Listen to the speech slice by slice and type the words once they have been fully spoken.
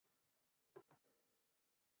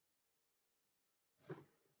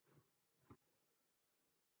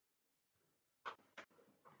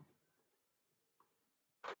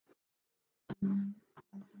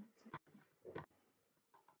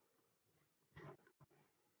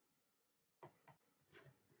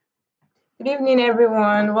Good evening,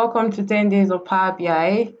 everyone. Welcome to 10 Days of Power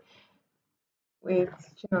BI with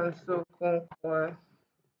Chinonso Okonkwo.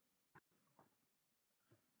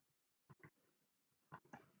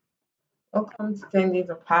 Welcome to 10 Days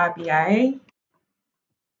of Power BI.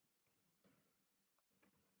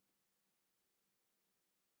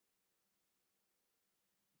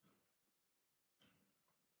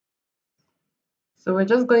 So, we're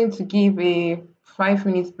just going to give a 5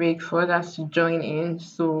 minutes break for others to join in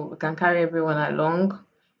so we can carry everyone along.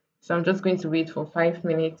 So, I'm just going to wait for 5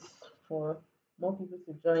 minutes for more people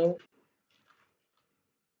to join.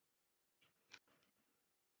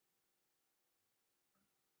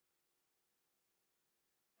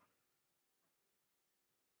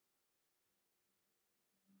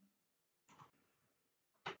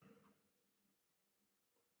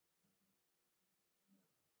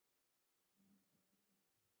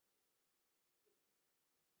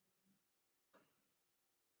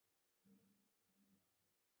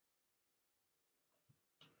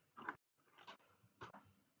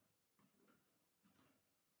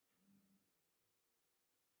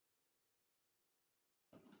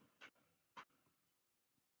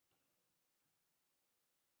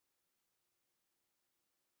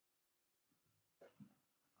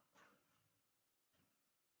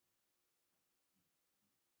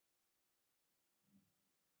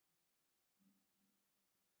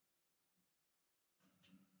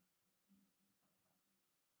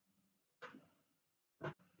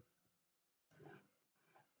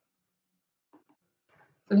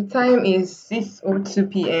 So, the time is 6:02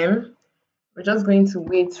 p.m. We're just going to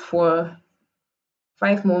wait for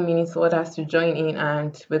 5 more minutes for others to join in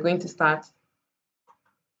and we're going to start.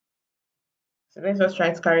 So let's just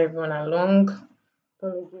try to carry everyone along.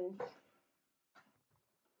 Apologies.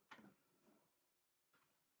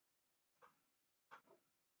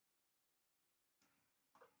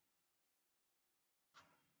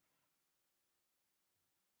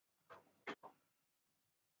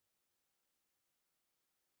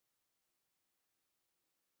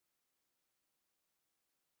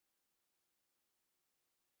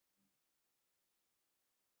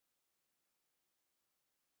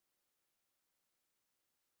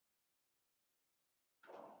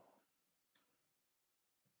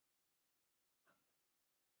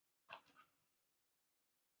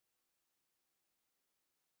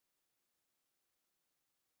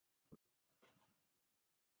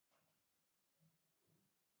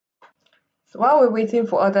 So while we're waiting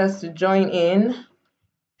for others to join in,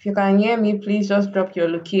 if you can hear me, please just drop your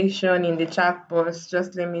location in the chat box.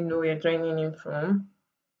 Just let me know where you're joining in from.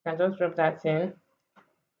 You can just drop that in.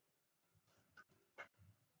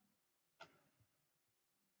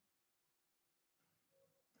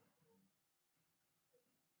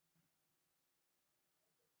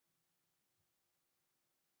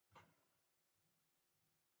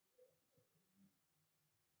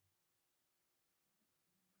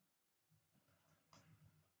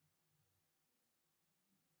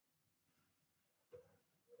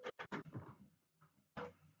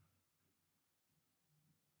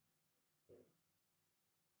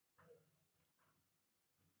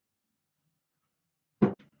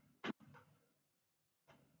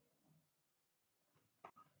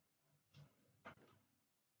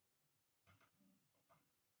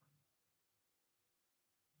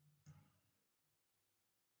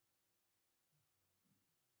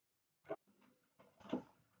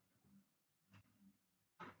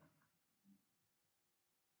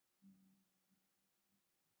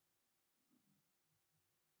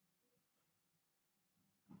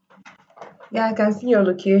 Yeah, I can see your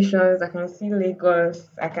locations. I can see Lagos.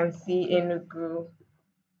 I can see Enugu.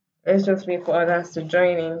 Let's just wait for others to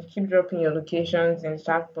join in. Keep dropping your locations in the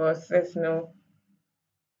chat box. Let's know.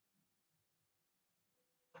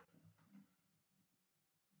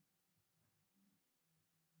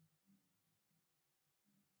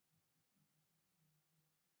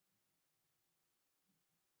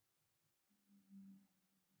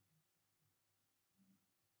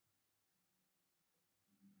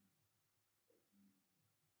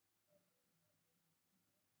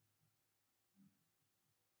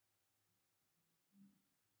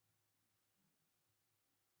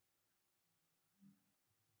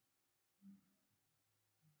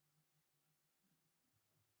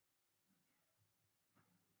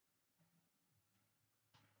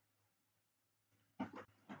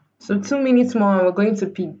 So 2 minutes more, and we're going to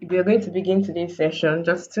begin today's session.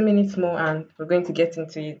 Just 2 minutes more, and we're going to get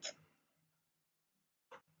into it.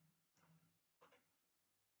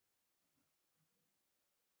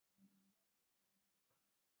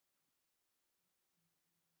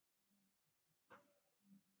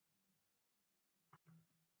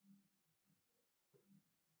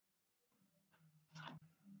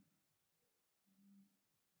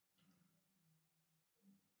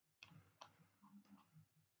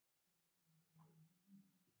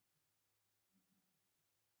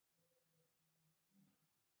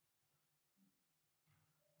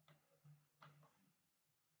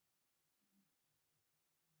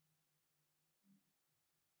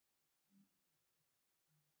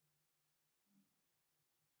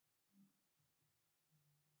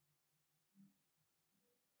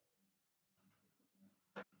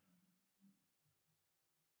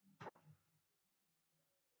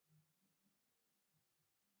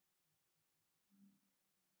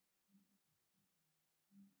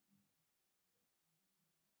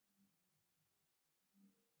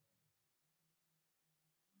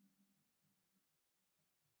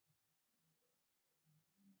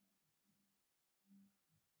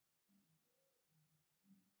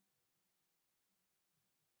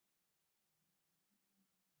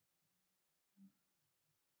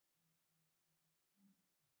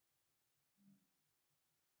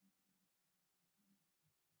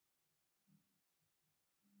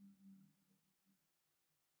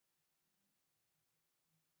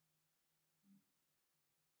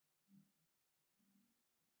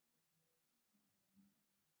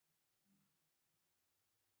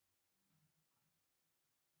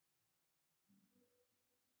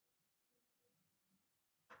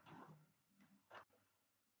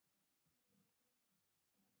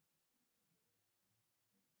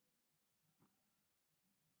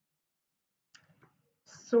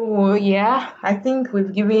 So yeah, I think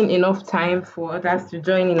we've given enough time for others to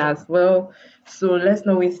join in as well. So let's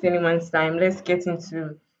not waste anyone's time. Let's get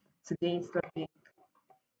into today's topic.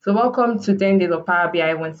 So welcome to 10 Days of Power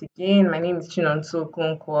BI once again. My name is Chinonso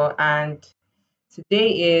Okonkwo and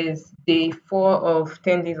today is day 4 of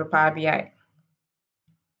 10 Days of Power BI.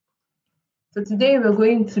 So today we're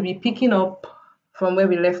going to be picking up from where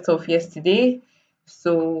we left off yesterday.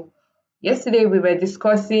 So yesterday we were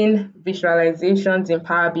discussing visualizations in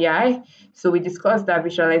Power BI. So we discussed that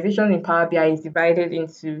visualization in Power BI is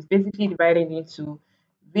basically divided into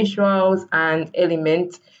visuals and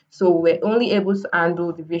elements. So we're only able to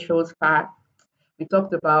handle the visuals part. We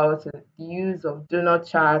talked about the use of donut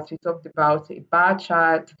charts. We talked about a bar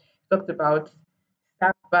chart. We talked about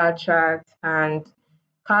stack bar chart and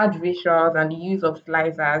card visuals and the use of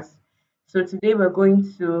slicers. So today we're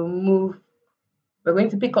going to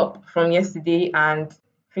pick up from yesterday and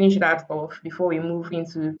finish that off before we move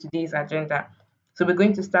into today's agenda. So we're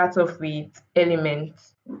going to start off with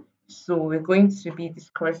elements. So we're going to be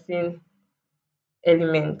discussing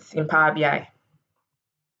elements in Power BI.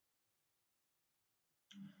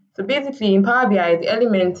 So basically in Power BI, the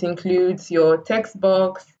elements includes your text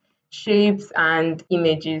box, shapes, and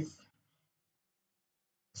images.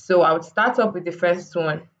 So I would start off with the first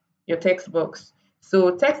one, your text box.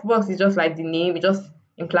 So text box is just like the name, it just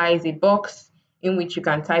implies a box in which you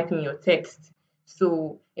can type in your text.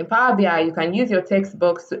 So in Power BI, you can use your text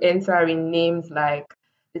box to enter in names like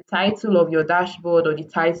the title of your dashboard or the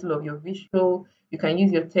title of your visual. You can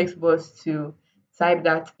use your text box to type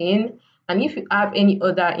that in. And if you have any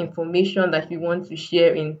other information that you want to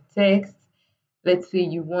share in text, let's say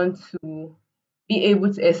you want to be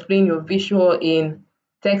able to explain your visual in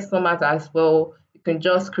text format as well, you can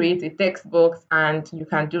just create a text box and you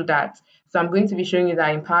can do that. So I'm going to be showing you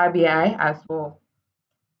that in Power BI as well.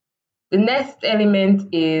 The next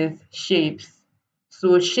element is shapes.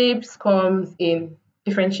 So shapes comes in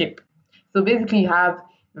different shape. So basically you have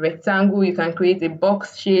a rectangle, you can create a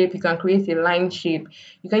box shape, you can create a line shape.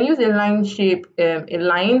 You can use a line shape, a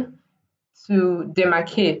line to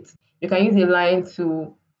demarcate. You can use a line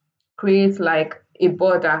to create like a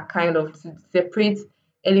border kind of to separate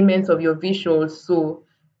elements of your visuals so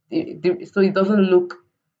it doesn't look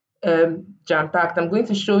jam-packed. I'm going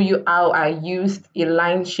to show you how I used a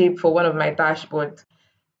line shape for one of my dashboards.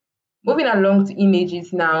 Moving along to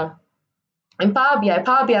images now. In Power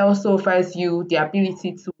BI also offers you the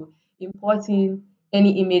ability to import in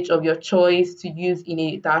any image of your choice to use in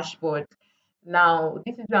a dashboard. Now,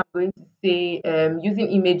 this is where I'm going to say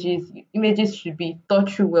using images should be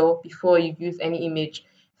thought through well before you use any image.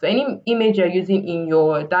 So any image you're using in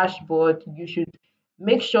your dashboard, you should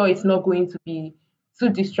make sure it's not going to be too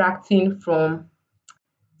distracting from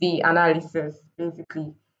the analysis,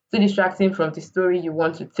 basically. Too distracting from the story you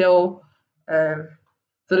want to tell. Um,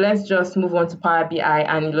 so let's just move on to Power BI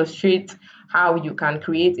and illustrate how you can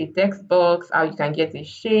create a text box, how you can get a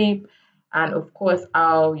shape, and of course,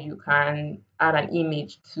 how you can add an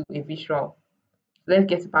image to a visual. Let's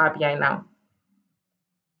get to Power BI now.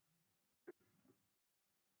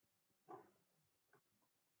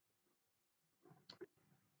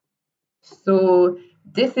 So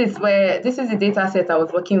this is the data set I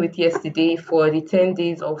was working with yesterday for the 10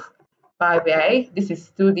 days of Power BI. This is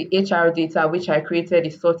still the HR data which I created a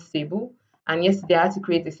sort table. And yesterday I had to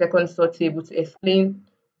create a second sort table to explain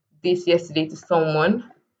this yesterday to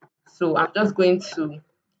someone. So I'm just going to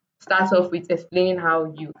start off with explaining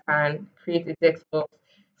how you can create a text box.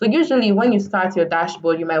 So usually when you start your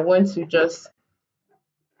dashboard, you might want to just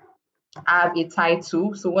have a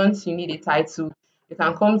title. So once you need a title, you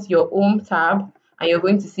can come to your home tab and you're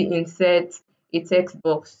going to see insert a text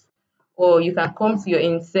box. Or you can come to your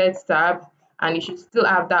insert tab and you should still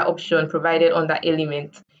have that option provided under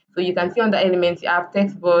element. So you can see under element, you have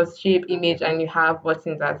text box, shape, image, and you have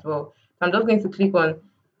buttons as well. So I'm just going to click on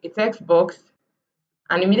a text box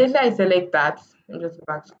and immediately I select that. Let me just go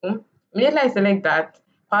back to home. Immediately I select that,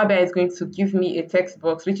 Power BI is going to give me a text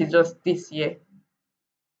box, which is just this here.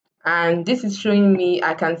 And this is showing me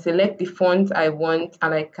I can select the font I want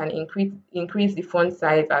and I can increase the font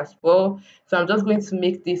size as well. So I'm just going to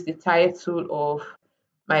make this the title of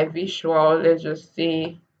my visual. Let's just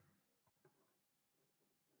say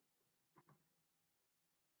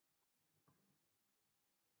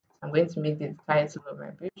I'm going to make this the title of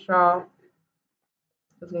my visual.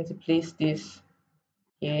 I'm just going to place this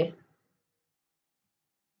here.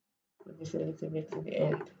 Put this a little bit to the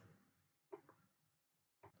end.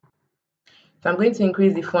 So I'm going to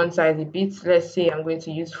increase the font size a bit. Let's say I'm going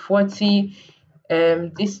to use 40.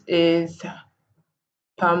 This is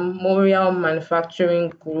Palmorial Manufacturing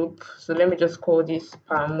Group. So let me just call this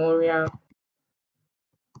Palmorial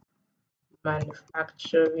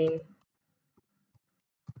Manufacturing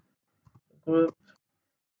Group.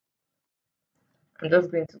 I'm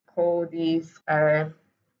just going to call this, I'm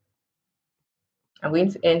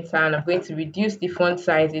going to enter and I'm going to reduce the font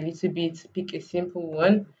size a little bit, pick a simple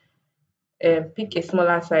one, pick a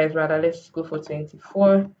smaller size rather, let's go for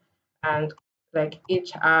 24 and like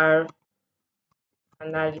HR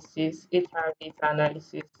analysis, HR data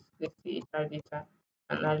analysis, let's see HR data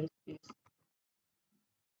analysis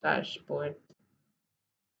dashboard.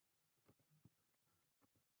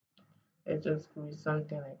 Let's just go with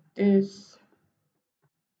something like this.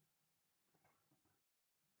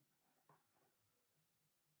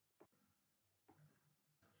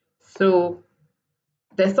 So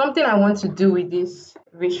there's something I want to do with this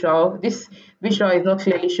visual. This visual is not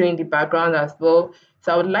clearly showing the background as well.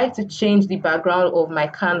 So I would like to change the background of my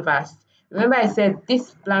canvas. Remember I said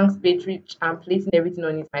this blank page which I'm placing everything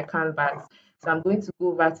on is my canvas. So I'm going to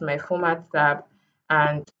go over to my format tab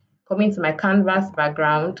and coming to my canvas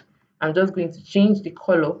background, I'm just going to change the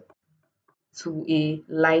color to a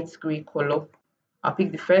light gray color. I'll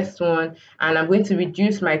pick the first one and I'm going to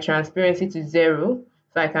reduce my transparency to 0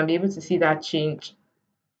 so I can be able to see that change.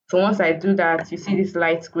 So once I do that, you see this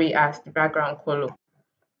light gray as the background color.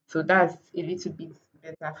 So that's a little bit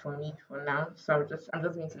better for me for now. So I'm just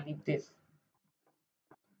going to leave this.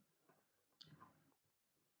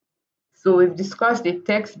 So we've discussed the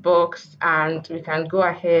text box and we can go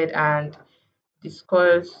ahead and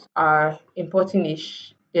discuss importing we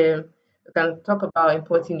can talk about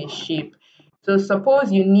importing a shape. So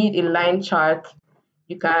suppose you need a line chart,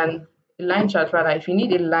 if you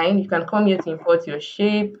need a line, you can come here to import your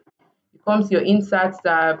shape. You come to your insert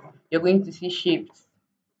tab, you're going to see shapes.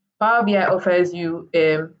 Power BI offers you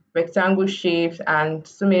rectangle shapes and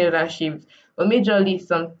so many other shapes, but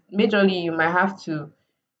majorly you might have to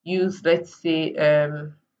use, let's say,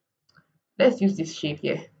 let's use this shape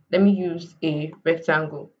here. Let me use a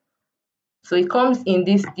rectangle. So it comes in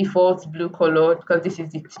this default blue color because this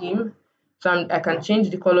is the theme. So I can change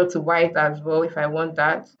the color to white as well if I want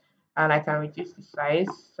that, and I can reduce the size.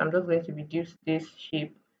 So I'm just going to reduce this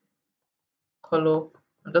shape color.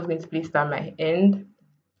 I'm just going to place that at my end.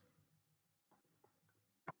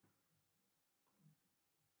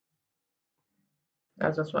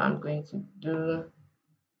 That's just what I'm going to do.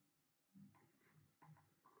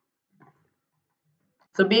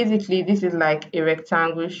 So basically, this is like a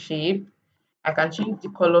rectangle shape. I can change the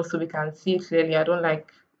color so we can see clearly. I don't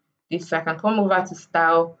like this. So I can come over to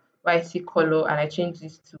style where I see color and I change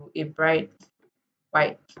this to a bright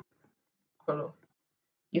white color.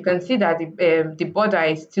 You can see that the border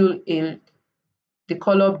is still the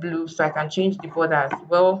color blue, so I can change the border as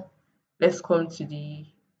well. Let's come to the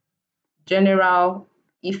general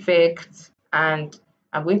effects and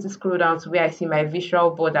I'm going to scroll down to where I see my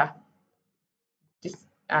visual border.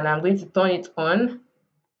 And I'm going to turn it on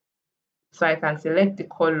so I can select the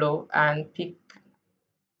color and pick.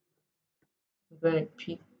 I'm going to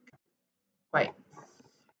pick white.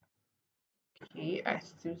 Okay, I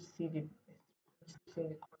still see the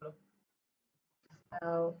color.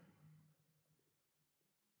 Style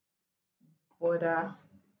border.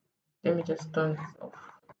 Let me just turn this off.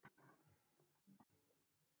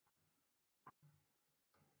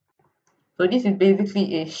 So this is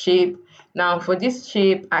basically a shape. Now for this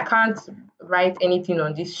shape, I can't write anything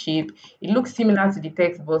on this shape. It looks similar to the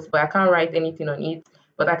text box, but I can't write anything on it.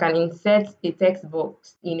 But I can insert a text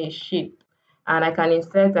box in a shape and I can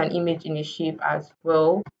insert an image in a shape as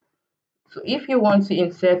well. So if you want to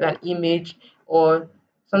insert an image, or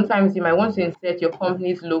sometimes you might want to insert your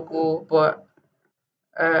company's logo, but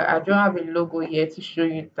I don't have a logo here to show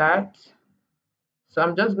you that. So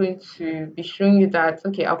I'm just going to be showing you that.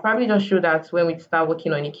 Okay, I'll probably just show that when we start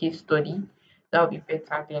working on a case study. That'll be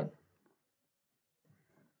better then.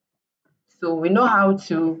 So we know how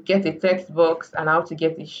to get a text box and how to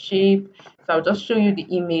get a shape. So I'll just show you the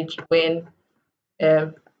image when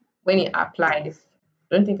it applies.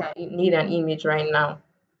 I don't think I need an image right now.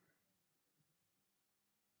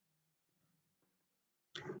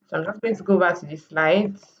 So I'm just going to go back to the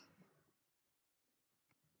slides.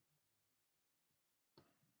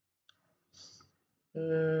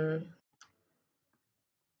 Yeah,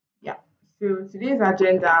 so today's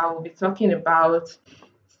agenda, we'll be talking about,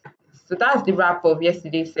 so that's the wrap of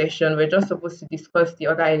yesterday's session. We're just supposed to discuss the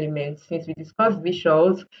other elements. Since we discussed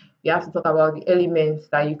visuals, we have to talk about the elements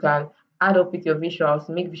that you can add up with your visuals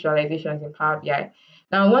to make visualizations in Power BI.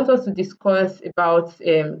 Now, I want us to discuss about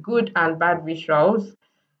good and bad visuals.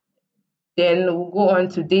 Then we'll go on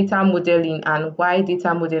to data modeling and why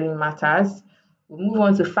data modeling matters. We'll move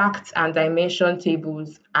on to facts and dimension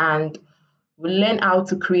tables, and we'll learn how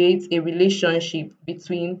to create a relationship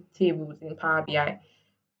between tables in Power BI.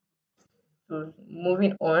 So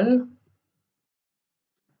moving on,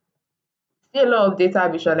 see a lot of data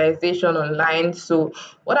visualization online. So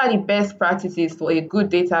what are the best practices for a good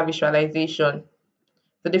data visualization?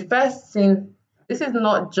 So the first thing, this is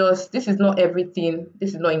not everything,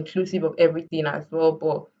 this is not inclusive of everything as well,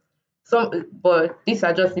 but these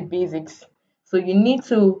are just the basics. So you need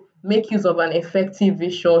to make use of an effective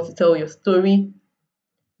visual to tell your story.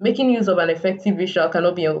 Making use of an effective visual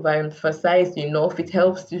cannot be overemphasized enough. It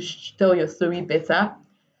helps to tell your story better.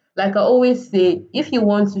 Like I always say, if you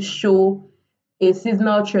want to show a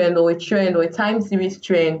seasonal trend or a trend or a time series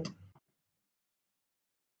trend,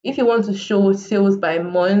 if you want to show sales by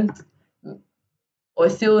month or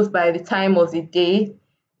sales by the time of the day,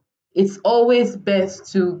 it's always best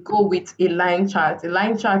to go with a line chart. A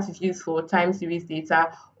line chart is used for time series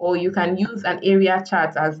data, or you can use an area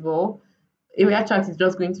chart as well. Area chart is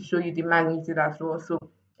just going to show you the magnitude as well. So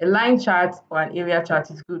a line chart or an area chart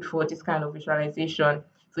is good for this kind of visualization.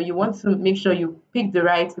 So you want to make sure you pick the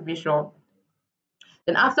right visual.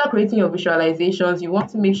 Then after creating your visualizations, you want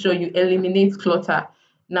to make sure you eliminate clutter.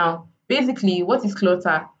 Now, basically, what is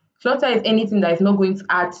clutter? Clutter is anything that is not going to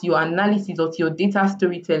add to your analysis or to your data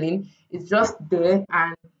storytelling. It's just there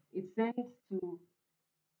and it tends to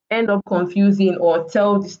end up confusing or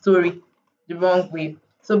tell the story the wrong way.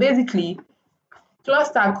 So basically,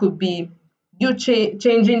 cluster could be you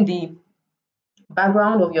changing the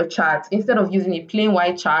background of your chart. Instead of using a plain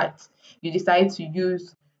white chart, you decide to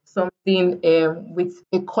use something with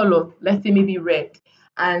a color, let's say maybe red.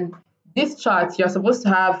 And this chart, you're supposed to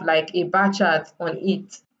have like a bar chart on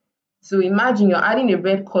it. So imagine you're adding a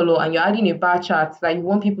red color and you're adding a bar chart that you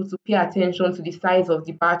want people to pay attention to the size of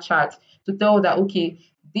the bar chart to tell that, okay,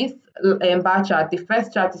 this bar chart, the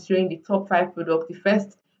first chart is showing the top 5 products, the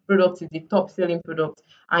first product is the top selling product,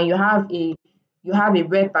 and you have a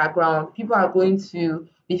red background. People are going to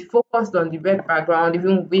be focused on the red background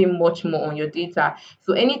even way much more on your data.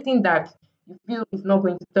 So anything that you feel is not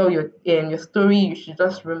going to tell your story, you should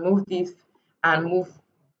just remove this and move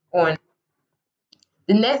on.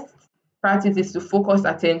 The next practice is to focus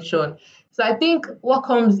attention. So I think what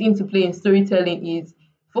comes into play in storytelling is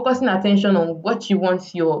focusing attention on what you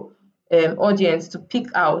want your audience to pick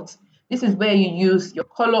out. This is where you use your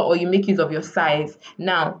color or you make use of your size.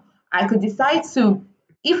 Now, I could decide to,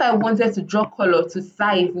 if I wanted to draw color to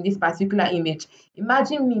size in this particular image,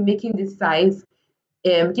 imagine me making this size,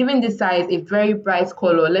 giving this size a very bright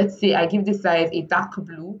color. Let's say I give this size a dark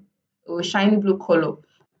blue or a shiny blue color.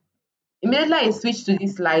 Immediately I switch to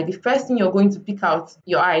this slide, the first thing you're going to pick out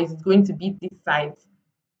your eyes is going to be this size.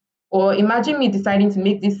 Or imagine me deciding to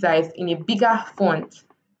make this size in a bigger font.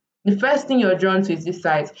 The first thing you're drawn to is this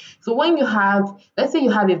size. So when you have, let's say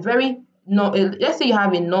you have a very, no, let's say you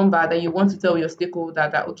have a number that you want to tell your stakeholder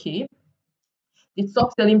that, okay, the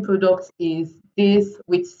top selling product is this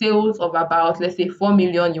with sales of about, let's say 4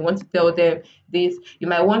 million. You want to tell them this. You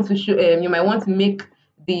might want to show, you might want to make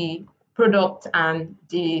the product and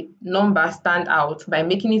the number stand out by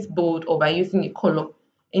making it bold or by using a color.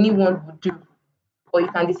 Anyone would do, or you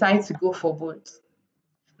can decide to go for both.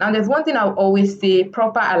 Now, there's one thing I'll always say: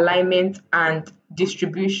 proper alignment and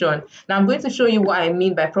distribution. Now, I'm going to show you what I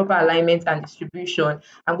mean by proper alignment and distribution.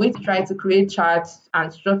 I'm going to try to create charts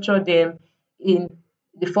and structure them in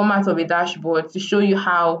the format of a dashboard to show you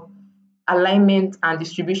how alignment and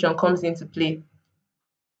distribution comes into play.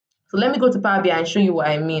 So let me go to Power BI and show you what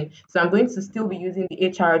I mean. So I'm going to still be using the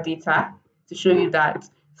HR data to show you that.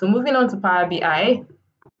 So moving on to Power BI,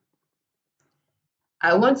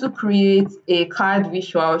 I want to create a card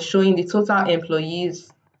visual showing the total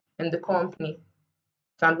employees in the company.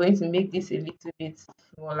 So I'm going to make this a little bit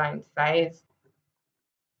smaller in size.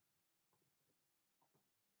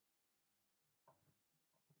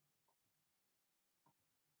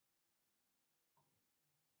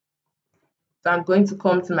 So I'm going to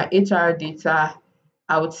come to my HR data.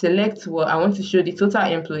 I would select what I want to show the total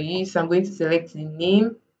employees. So I'm going to select the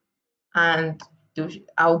name and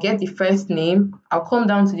I'll get the first name. I'll come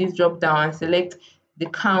down to this drop down and select the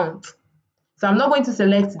count. So I'm not going to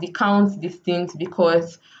select the count distinct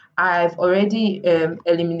because I've already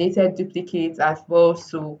eliminated duplicates as well.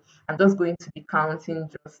 So I'm just going to be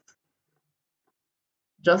counting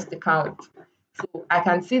just the count. So I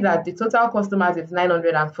can see that the total customers is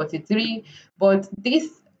 943, but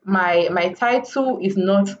this my title is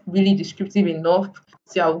not really descriptive enough.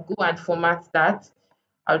 So I'll go and format that.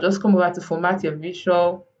 I'll just come over to format your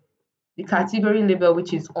visual. The category label,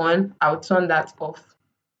 which is on, I'll turn that off.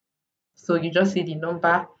 So you just see the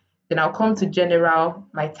number. Then I'll come to general,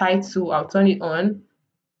 my title, I'll turn it on,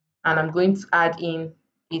 and I'm going to add in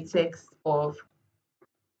a text of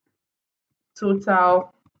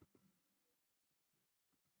total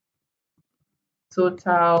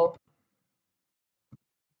total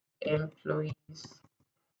employees.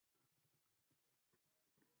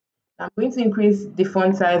 I'm going to increase the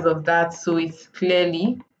font size of that so it's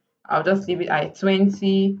clearly. I'll just leave it at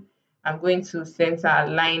 20. I'm going to center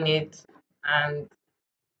align it and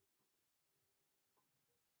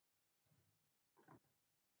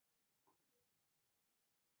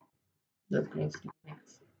just going to leave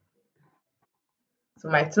it. So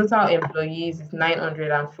my total employees is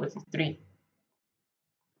 943.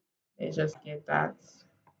 Let's just get that.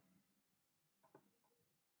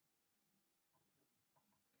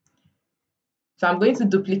 So I'm going to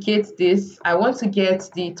duplicate this. I want to get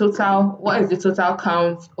the total, what is the total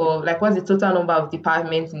count of, like, what's the total number of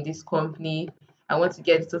departments in this company? I want to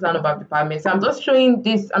get the total number of departments. So I'm just showing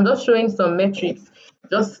this, I'm just showing some metrics,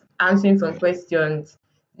 just answering some questions.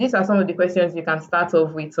 These are some of the questions you can start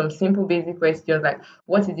off with, some simple basic questions like,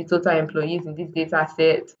 what is the total employees in this data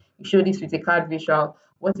set? You show this with a card visual.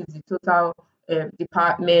 What is the total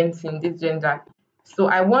departments in this gender? So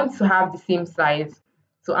I want to have the same size.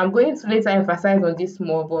 So I'm going to later emphasize on this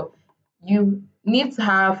more, but you need to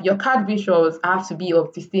have your card visuals have to be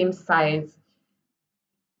of the same size.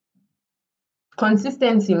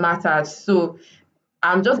 Consistency matters. So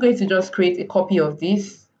I'm just going to just create a copy of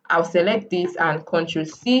this. I'll select this and Control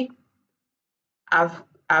C. I've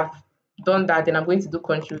done that, then I'm going to do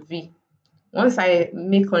Control V. Once I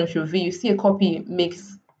make Control V, you see a copy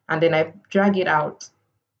makes, and then I drag it out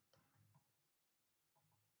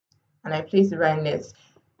and I place it right next.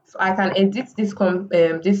 So I can edit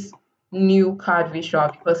this new card visual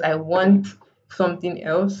because I want something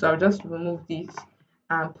else. So I'll just remove this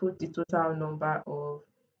and put the total number of,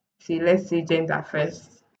 say, let's say gender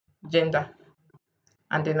first, gender,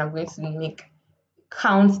 and then I'm going to make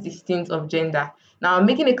count distinct of gender. Now I'm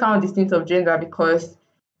making a count distinct of gender because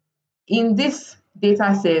in this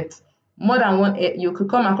data set, more than one, you could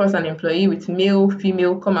come across an employee with male,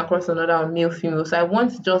 female, come across another one, male, female. So I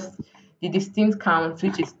want just the distinct count,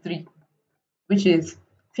 which is 3, which is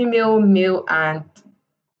female, male, and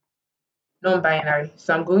non-binary.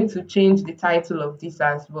 So I'm going to change the title of this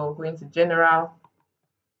as well. Going to general.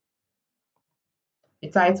 The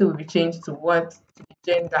title will be changed to what? To the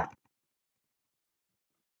gender.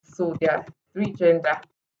 So there are 3 gender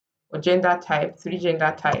or gender type, 3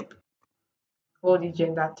 gender type. Call the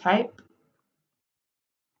gender type.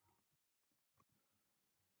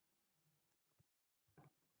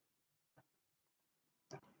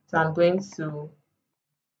 So I'm going to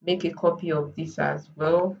make a copy of this as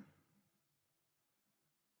well.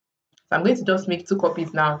 So I'm going to just make 2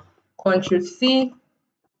 copies now. Control C,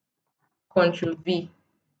 Control V.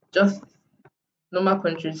 Just normal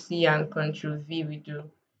Control C and Control V we do.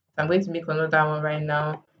 So I'm going to make another one right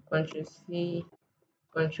now. Control C,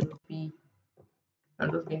 Control V.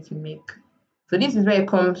 I'm just going to make. So this is where it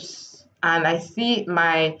comes, and I see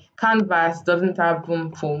my canvas doesn't have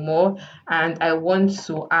room for more, and I want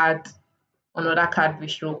to add another card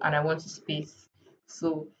visual and I want to space.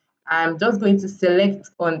 So I'm just going to select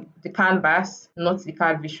on the canvas, not the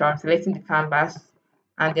card visual. I'm selecting the canvas,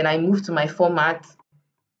 and then I move to my format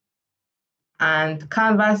and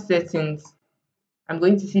canvas settings. I'm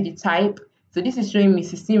going to see the type. So this is showing me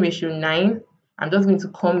 16:9. I'm just going to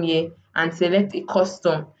come here and select a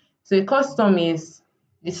custom. So a custom is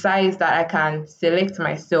the size that I can select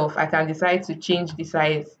myself. I can decide to change the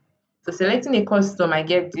size. So selecting a custom, I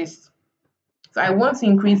get this. So I want to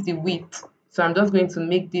increase the width. So I'm just going to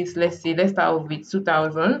make this, let's start off with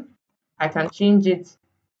 2000. I can change it.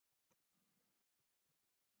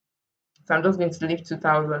 So I'm just going to leave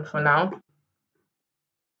 2000 for now.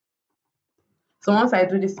 So once I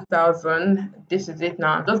do this 2000, this is it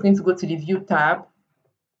now. I'm just going to go to the view tab,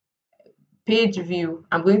 page view.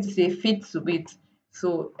 I'm going to say fit to width.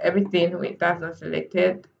 So everything, wait, that's not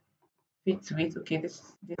selected. Fit to width. Okay,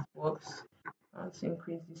 this works. Let's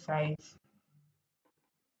increase the size.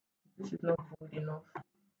 This is not bold enough.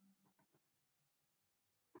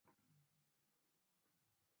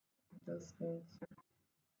 Just going to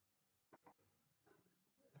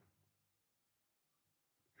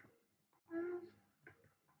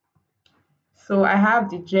So I have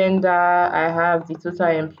the gender, I have the total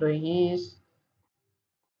employees.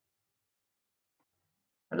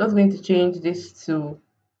 I'm just going to change this to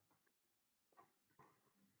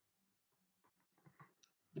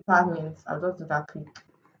departments. I'll just do that quick.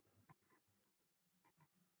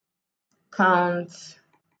 count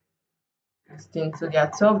this thing. So there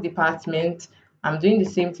are 12 departments. I'm doing the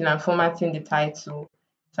same thing. I'm formatting the title.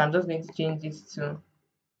 So I'm just going to change this to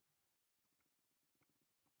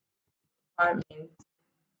department.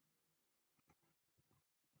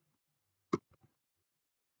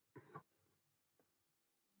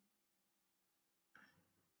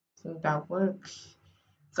 So that works.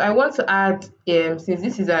 So I want to add, since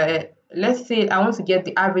this is let's say I want to get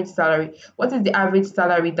the average salary. What is the average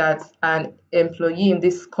salary that an employee in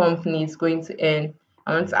this company is going to earn?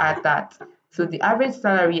 I want to add that. So the average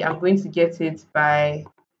salary, I'm going to get it by,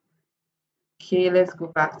 okay, let's go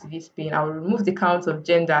back to this pane. I'll remove the count of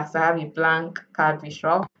gender, so I have a blank card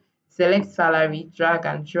visual. Select salary, drag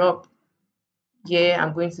and drop. Here,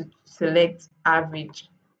 I'm going to select average.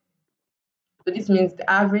 So this means the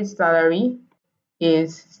average salary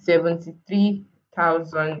is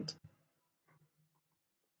 73,000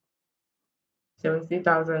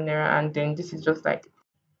 naira, and then this is just like,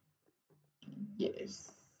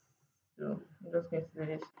 yes. So I'm just going to do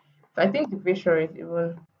this. So I think the picture is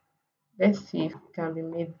even, let's see if it can be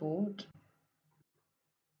made bold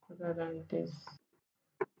rather than this.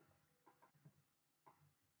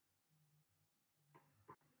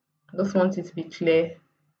 I just want it to be clear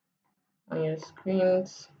on your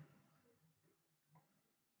screens.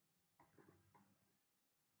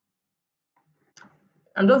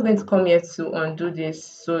 I'm just going to come here to undo this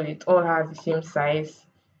so it all has the same size.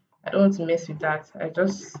 I don't want to mess with that. I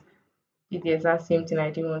just did the exact same thing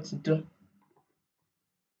I didn't want to do.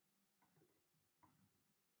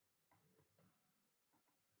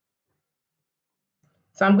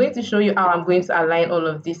 So I'm going to show you how I'm going to align all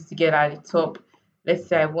of this together at the top. Let's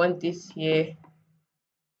say I want this here.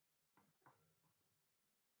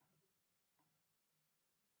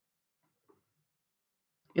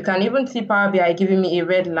 You can even see Power BI giving me a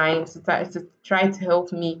red line to try to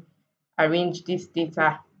help me arrange this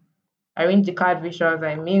data, arrange the card visuals,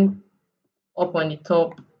 I mean, up on the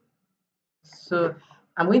top. So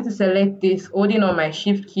I'm going to select this, holding on my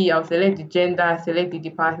shift key. I'll select the gender, select the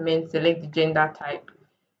department, select the gender type,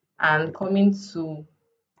 and coming to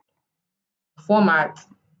format.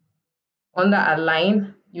 Under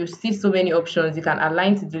align, you see so many options. You can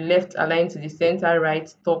align to the left, align to the center, right,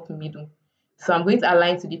 top, middle. So I'm going to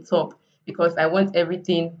align to the top because I want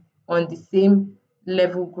everything on the same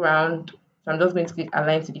level ground. So I'm just going to click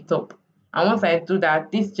align to the top. And once I do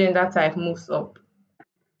that, this gender type moves up.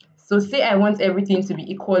 So say I want everything to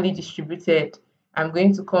be equally distributed. I'm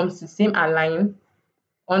going to come to same align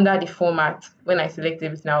under the format. When I select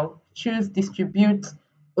everything, now choose distribute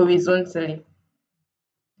horizontally,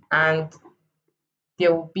 and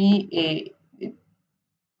there will be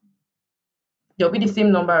there'll be the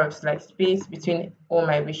same number of like space between all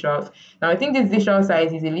my visuals. Now I think this visual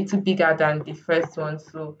size is a little bigger than the first one,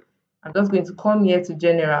 so I'm just going to come here to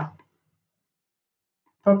general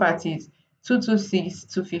properties 226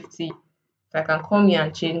 250. So I can come here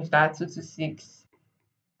and change that 226.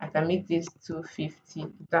 I can make this 250 if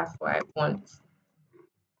that's what I want.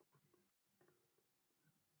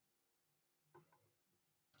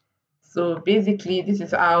 So basically, this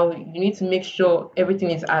is how you need to make sure everything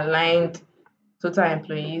is aligned, total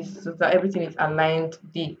employees, so that everything is aligned.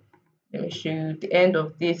 Let me show you, the end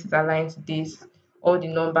of this is aligned to this. All the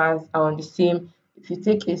numbers are on the same. If you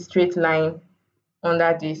take a straight line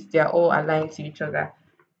under this, they are all aligned to each other.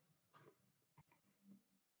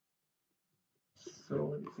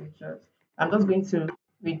 So this is just, I'm just going to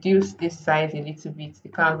reduce this size a little bit, the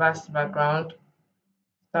canvas background.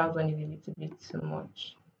 That one is a little bit too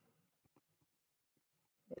much.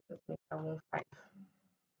 Let's just make that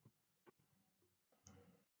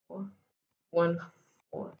 154. 1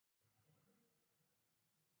 4.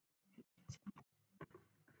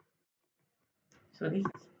 So this is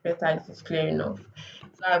better, this is clear enough.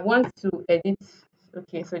 So I want to edit.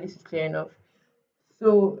 Okay, so this is clear enough.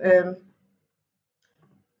 So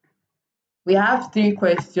we have 3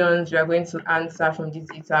 questions we are going to answer from this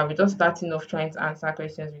data. We're just starting off trying to answer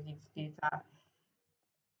questions with this data.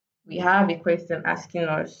 We have a question asking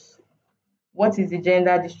us, what is the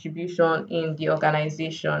gender distribution in the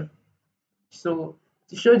organization? So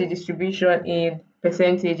to show the distribution in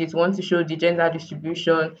percentages, we want to show the gender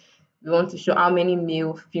distribution. We want to show how many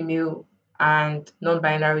male, female, and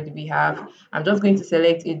non-binary do we have. I'm just going to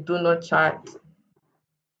select a donut chart,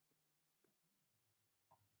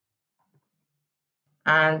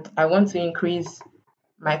 and I want to increase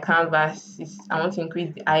my canvas. I want to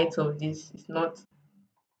increase the height of this. It's not,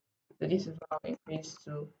 so this is what I'll increase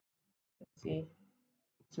to, let's say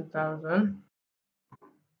 2000,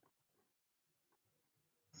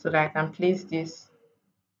 so that I can place this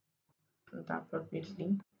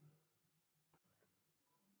appropriately.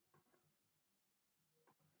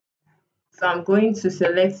 So I'm going to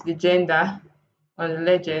select the gender on the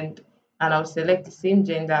legend, and I'll select the same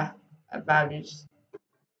gender values.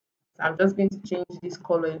 So I'm just going to change this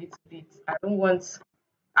color a little bit. I don't want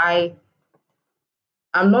I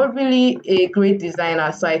I'm not really a great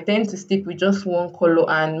designer, so I tend to stick with just one color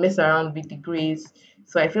and mess around with the grays.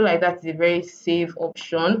 So I feel like that's a very safe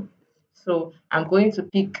option. So I'm going to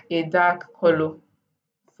pick a dark color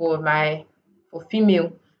for my for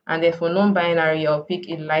female, and then for non-binary I'll pick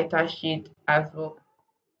a lighter shade as well.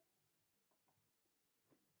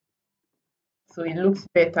 So it looks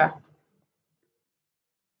better.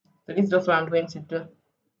 So this is just what I'm going to do.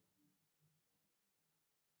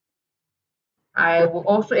 I will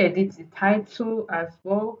also edit the title as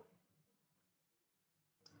well.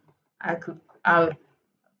 I'll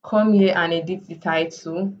come here and edit the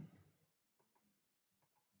title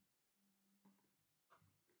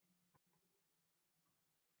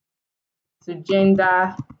to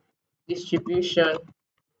gender distribution,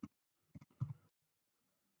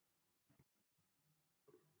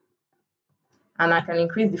 and I can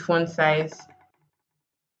increase the font size.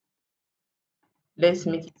 Let's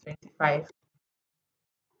make it 25.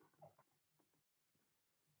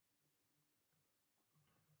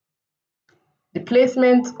 The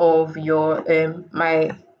placement of your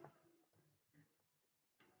my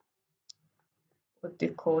what they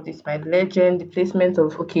call this, my legend, the placement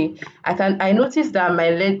of, okay, I noticed that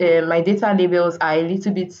my data labels are a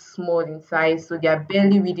little bit small in size, so they are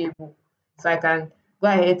barely readable. So I can go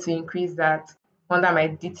ahead to increase that under my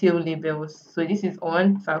detail labels. So this is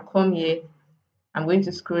on, so I'll come here. I'm going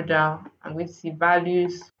to scroll down. I'm going to see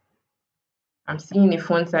values. I'm seeing a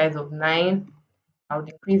font size of 9. I'll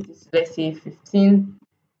decrease this to, let's say, 15.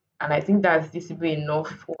 And I think that's visible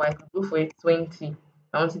enough. Or I could go for a 20.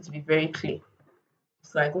 I want it to be very clear.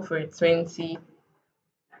 So I go for a 20.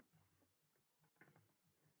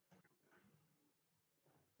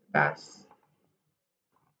 That's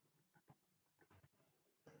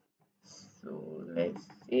so let's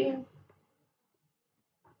see.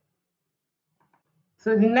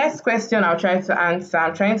 So the next question I'll try to answer,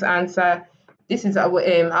 I'm trying to answer, this is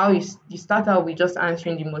how you start out with just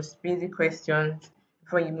answering the most basic questions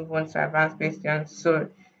before you move on to advanced questions. So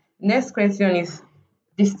next question is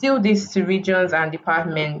distill this to regions and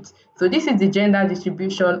departments. So this is the gender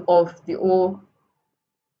distribution of the whole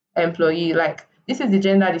employee. Like this is the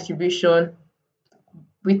gender distribution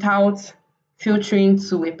without filtering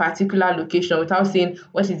to a particular location, without saying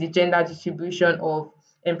what is the gender distribution of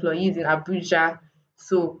employees in Abuja.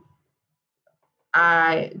 So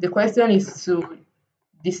I the question is to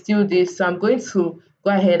distill this. So I'm going to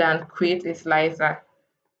go ahead and create a slicer.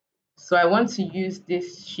 So I want to use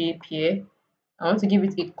this shape here. I want to give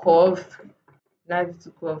it a curve. Now to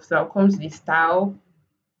curve. So I'll come to the style.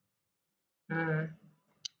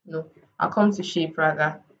 No, I'll come to shape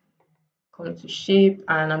rather. Come to shape,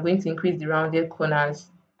 and I'm going to increase the rounded corners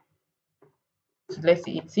to, let's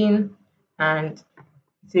say, 18, and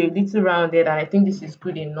it's a little rounded, and I think this is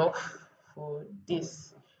good enough for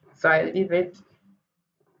this. So I leave it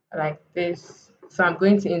like this. So I'm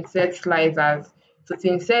going to insert slicers. So to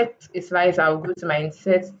insert a slicer, I'll go to my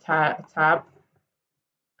insert tab,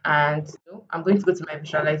 and I'm going to go to my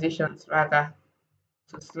visualizations rather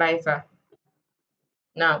to slicer.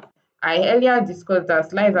 Now, I earlier discussed that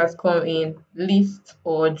slicers come in list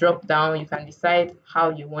or drop down. You can decide how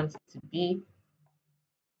you want it to be.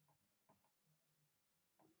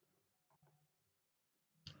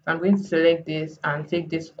 So I'm going to select this and take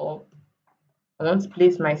this up. I want to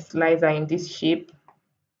place my slicer in this shape.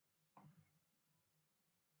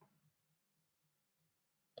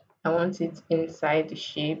 I want it inside the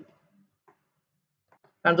shape.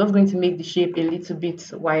 I'm just going to make the shape a little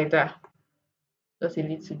bit wider, just a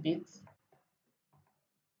little bit.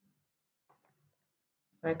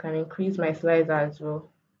 I can increase my slicer as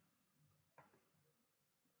well.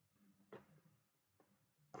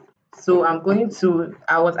 So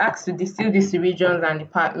I was asked to distill this to regions and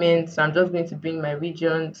departments. So I'm just going to bring my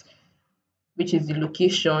regions, which is the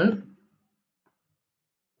location.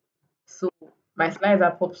 So my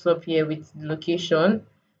slicer pops up here with the location.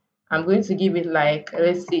 I'm going to give it like,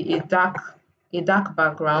 let's say, a dark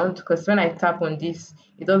background, because when I tap on this,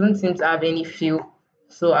 it doesn't seem to have any feel.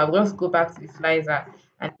 So I'll just go back to the slicer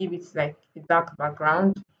and give it like a dark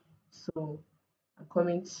background. So I'm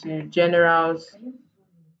coming to generals.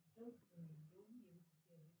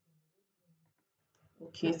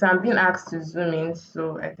 Okay, so I'm being asked to zoom in.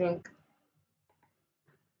 So I think,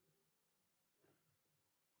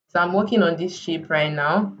 so I'm working on this shape right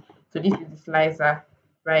now. So this is the slicer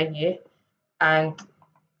right here. And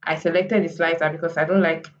I selected the slicer because I don't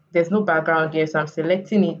like, there's no background here. So I'm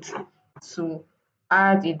selecting it to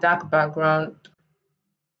add a dark background,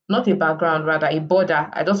 not a background, rather a border.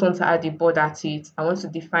 I just want to add a border to it. I want to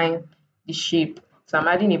define the shape. So I'm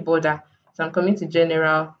adding a border. So I'm coming to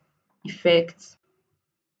general, effects,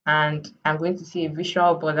 and I'm going to see a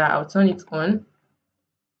visual border. I'll turn it on,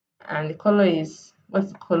 and the color is,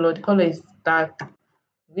 what's the color? The color is dark.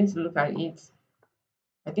 I'm going to look at it.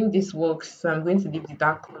 I think this works, so I'm going to leave the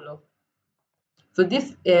dark color. So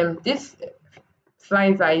this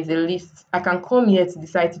slicer is a list. I can come here to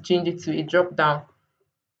decide to change it to a drop down.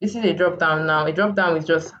 This is a drop down now. A drop down is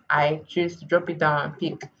just I choose to drop it down and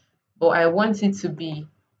pick. But I want it to be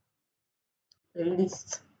a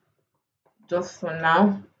list just for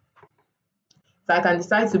now. So I can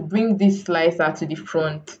decide to bring this slicer to the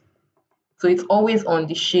front. So it's always on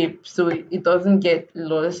the shape, so it doesn't get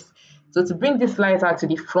lost. So to bring this slicer to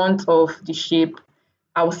the front of the shape,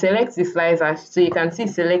 I'll select the slicer. So you can see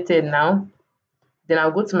selected now. Then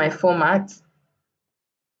I'll go to my format.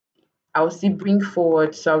 I'll see bring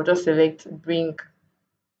forward. So I'll just select bring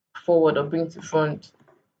forward or bring to front.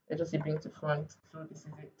 Let's just say bring to front. So this is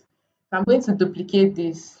it. So I'm going to duplicate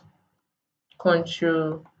this,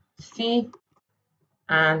 Control C,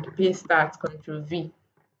 and paste that, Control V.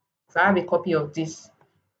 So I have a copy of this.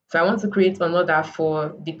 So I want to create another for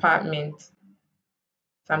department.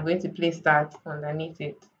 So I'm going to place that underneath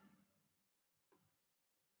it.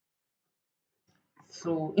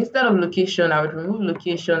 So instead of location, I would remove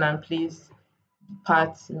location and place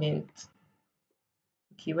department.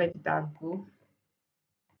 Okay, where did that go?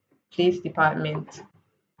 Place department.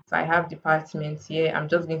 So I have departments here. I'm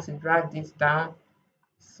just going to drag this down.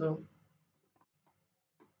 So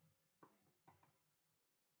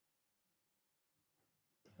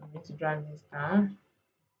I'm going to drag this down.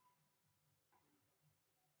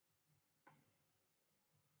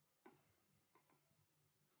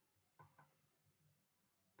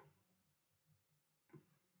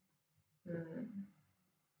 Mm.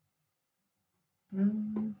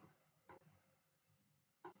 Mm.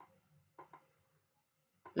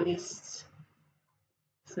 List.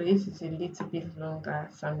 So this is a little bit longer,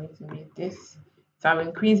 so I'm going to make this. So I'll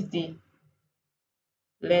increase the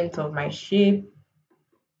length of my shape.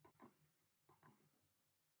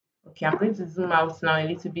 Okay, I'm going to zoom out now a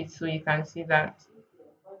little bit so you can see that.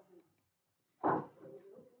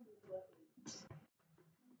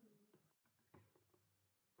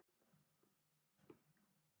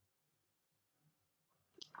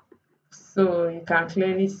 So you can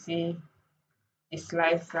clearly see the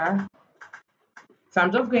slicer. So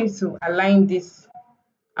I'm just going to align this.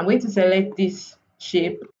 I'm going to select this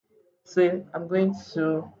shape. So I'm going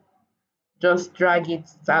to just drag it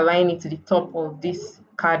to align it to the top of this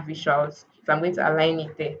card visuals. So I'm going to align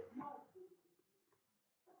it there.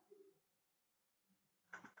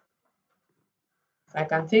 So I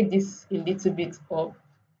can take this a little bit up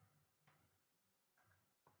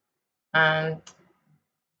and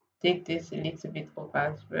take this a little bit up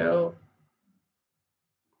as well.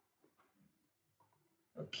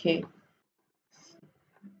 Okay.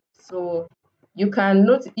 So you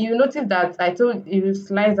notice that I told you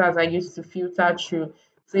slicers are used to filter through.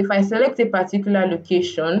 So if I select a particular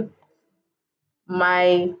location,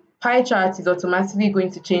 my pie chart is automatically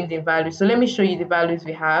going to change the value. So let me show you the values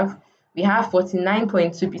we have. We have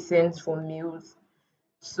 49.2% for males.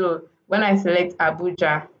 So when I select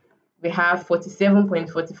Abuja, we have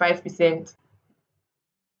 47.45%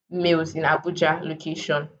 males in Abuja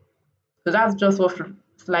location. So that's just what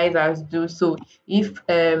sliders do. So if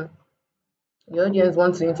the audience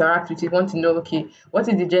wants to interact with it, want to know, okay, what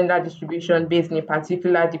is the gender distribution based in a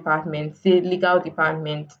particular department, say legal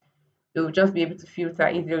department, they will just be able to filter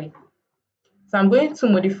easily. So I'm going to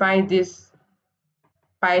modify this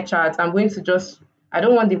pie chart. I'm going to just, I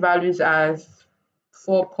don't want the values as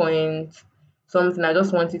 4 point something. I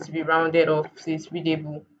just want it to be rounded off so it's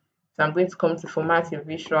readable. So I'm going to come to format a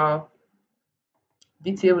visual,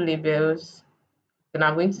 detail labels. Then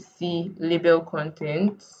I'm going to see label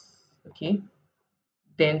content. Okay.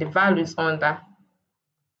 Then the values under.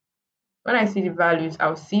 When I see the values,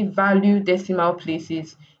 I'll see value decimal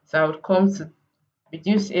places. So I would come to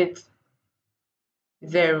reduce it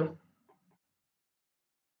 0.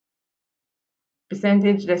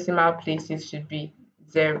 Percentage decimal places should be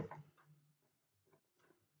 0.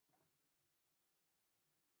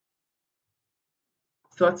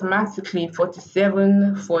 So automatically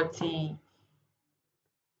 47,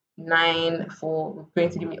 49 for going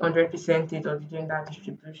to give me 100% of the gender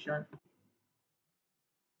distribution.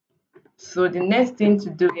 So the next thing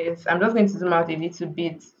to do is I'm just going to zoom out a little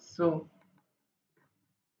bit so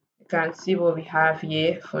you can see what we have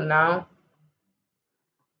here for now.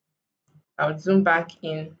 I'll zoom back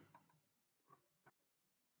in.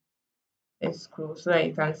 Let's scroll so that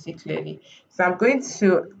you can see clearly. So I'm going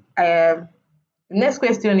to the next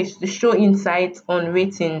question is to show insights on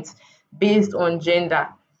ratings based on gender.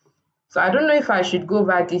 So I don't know if I should go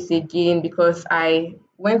over this again because I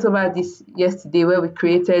went over this yesterday where we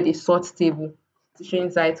created a sort table to show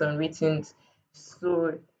insights on ratings.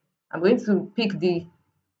 So I'm going to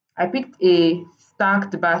I picked a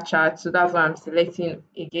stacked bar chart, so that's what I'm selecting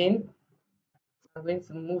again. I'm going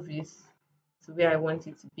to move this to where I want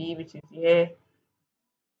it to be, which is here.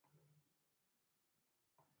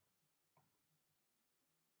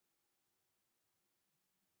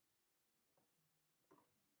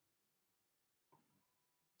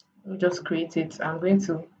 Let me just create it. I'm going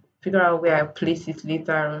to figure out where I place it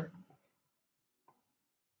later on.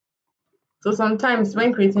 So sometimes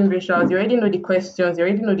when creating visuals, you already know the questions, you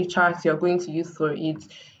already know the charts you're going to use for it.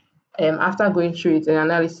 After going through it and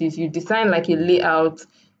analysis, you design like a layout,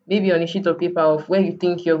 maybe on a sheet of paper of where you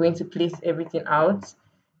think you're going to place everything out.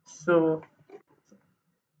 So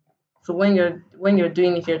when you're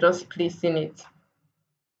doing it, you're just placing it.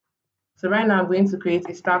 So right now I'm going to create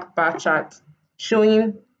a stack bar chart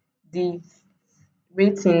showing the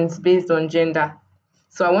ratings based on gender.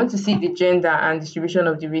 So I want to see the gender and distribution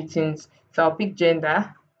of the ratings. So I'll pick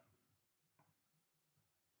gender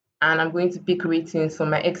and I'm going to pick ratings for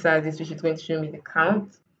my x-axis, which is going to show me the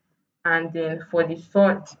count. And then for the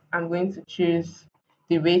sort, I'm going to choose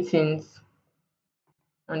the ratings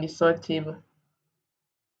on the sort table.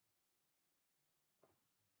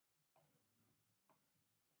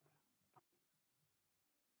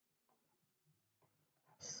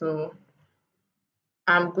 So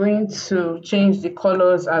I'm going to change the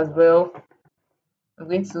colors as well. I'm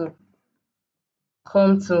going to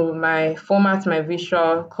come to my format, my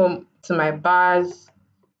visual, come to my bars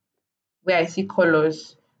where I see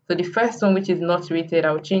colors. So the first one, which is not rated,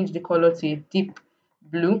 I'll change the color to a deep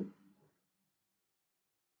blue.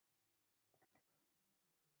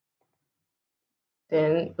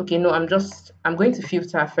 Then, okay, no, I'm going to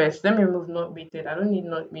filter first. Let me remove not rated. I don't need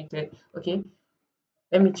not rated. Okay,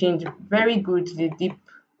 let me change very good to the deep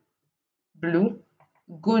blue.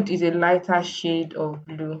 Good is a lighter shade of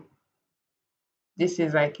blue. This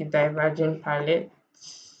is like a diverging palette.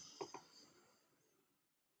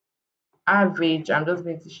 Average, I'm just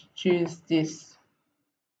going to choose this.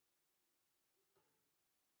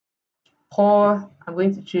 Poor, I'm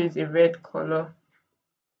going to choose a red color.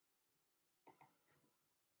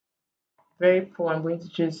 Very poor, I'm going to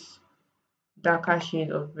choose darker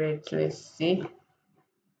shade of red. Let's see.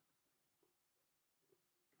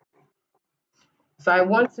 So I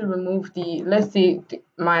want to remove let's say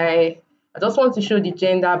I just want to show the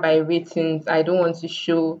gender by ratings. I don't want to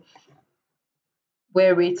show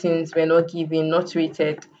where ratings were not given, not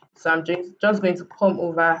rated. So I'm just going to come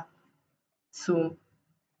over to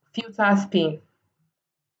filters pane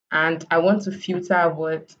and I want to filter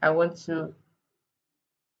what I want to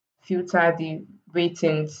filter the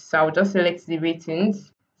ratings. So I'll just select the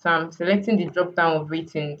ratings. So I'm selecting the drop down of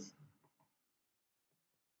ratings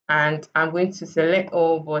and I'm going to select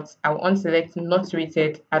all, but I'll unselect not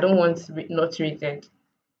rated. I don't want not rated.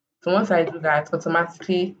 So once I do that,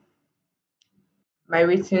 automatically my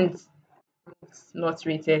ratings not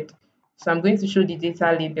rated. So I'm going to show the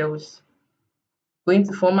data labels. Going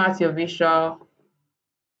to format your visual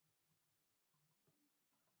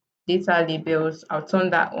data labels. I'll turn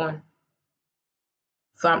that on.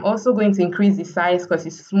 So I'm also going to increase the size because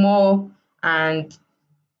it's small and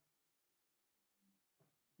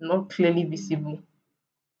not clearly visible.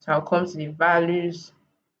 So I'll come to the values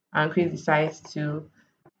and increase the size to,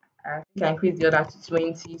 I think I increase the other to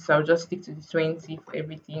 20. So I'll just stick to the 20 for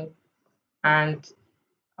everything. And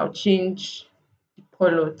I'll change the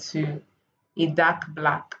color to a dark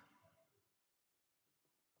black.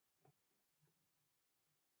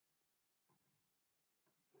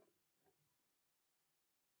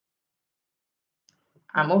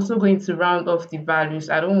 I'm also going to round off the values.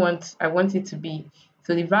 I want it to be,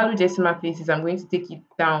 so the value decimal places, I'm going to take it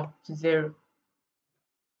down to 0.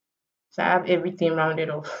 So I have everything rounded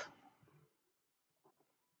off.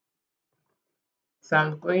 So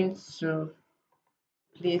I'm going to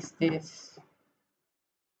place this,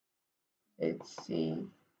 let's see,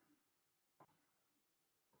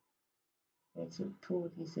 let's pull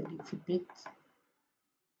this a little bit.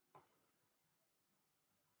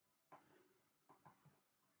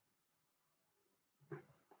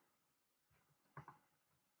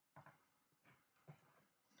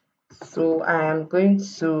 So I am going to,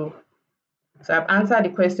 so I've answered the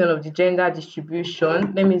question of the gender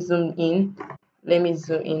distribution. Let me zoom in. Let me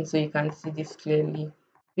zoom in so you can see this clearly.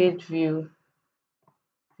 Page view,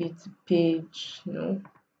 page, no.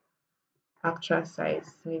 actual size.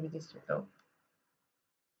 Maybe this will help.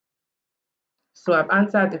 So I've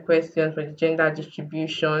answered the question for the gender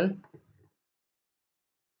distribution,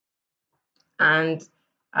 and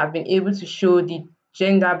I've been able to show the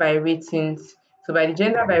gender by ratings. So by the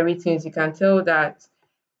gender by ratings, you can tell that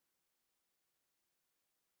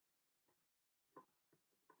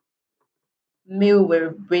male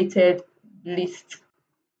were rated least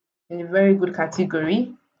in a very good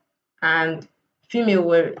category, and female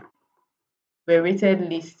were rated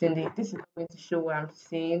least in the. This is going to show what I'm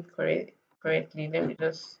saying correctly. Let me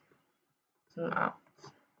just zoom out.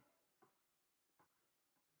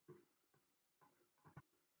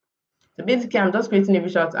 So basically, I'm just creating a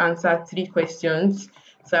visual to answer three questions.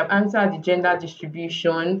 So I've answered the gender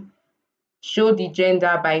distribution, show the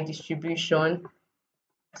gender by distribution.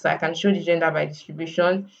 So I can show the gender by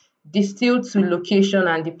distribution, distill to location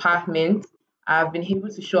and department. I've been able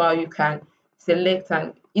to show how you can select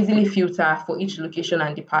and easily filter for each location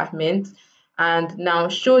and department. And now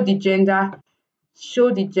show the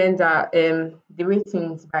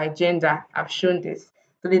ratings by gender. I've shown this.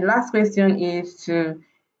 So the last question is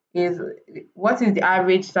what is the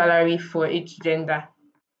average salary for each gender?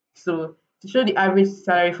 So to show the average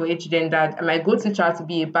salary for each gender, my go-to chart will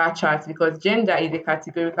be a bar chart because gender is a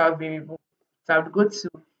categorical variable. So I would go to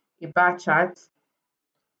a bar chart.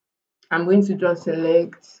 I'm going to just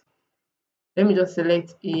select, let me just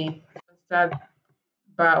select a standard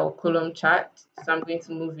bar or column chart. So I'm going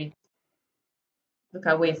to move it. Look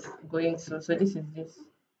at where it's going to. So this is this.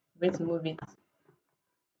 I'm going to move it.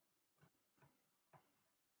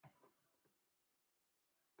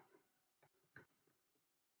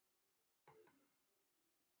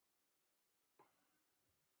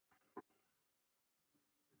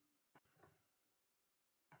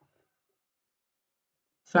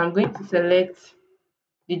 So I'm going to select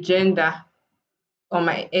the gender on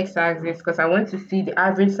my x-axis because I want to see the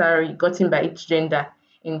average salary gotten by each gender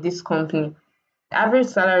in this company. The average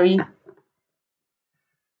salary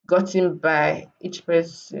gotten by each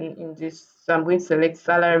person in this. So I'm going to select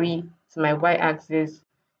salary to my y-axis,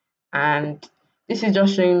 and this is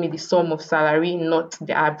just showing me the sum of salary, not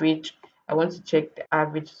the average. I want to check the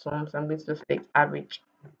average sum, so I'm going to just select average.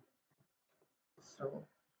 So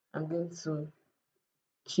I'm going to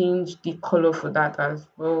change the color for that as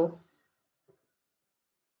well.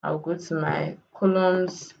 I'll go to my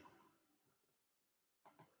columns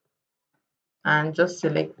and just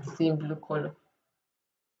select the same blue color.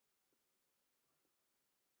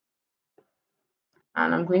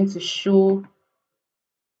 And I'm going to show,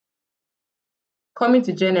 coming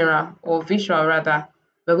to general or visual rather,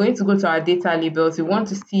 we're going to go to our data labels. We want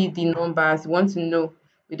to see the numbers, we want to know.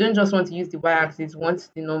 We don't just want to use the y-axis, we want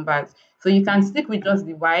the numbers. So you can stick with just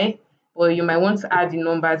the y, or you might want to add the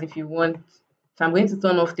numbers if you want. So I'm going to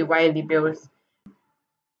turn off the y labels.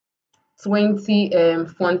 20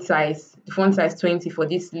 font size, the font size 20 for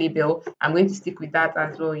this label. I'm going to stick with that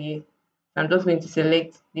as well here. So I'm just going to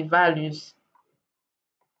select the values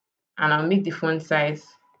and I'll make the font size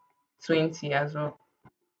 20 as well.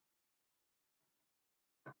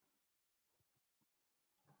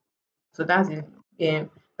 So that's it.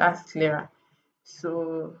 That's clearer.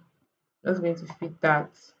 So just going to fit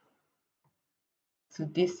that to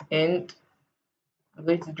this end. I'm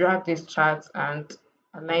going to drag this chart and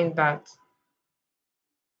align that.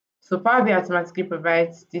 So Power BI automatically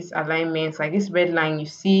provides this alignment, like this red line you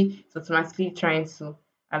see, it's automatically trying to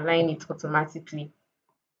align it automatically.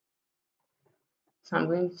 So I'm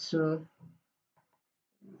going to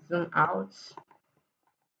zoom out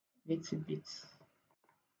a little bit.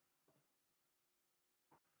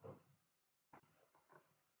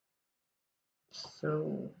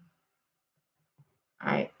 So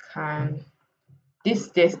I can, there's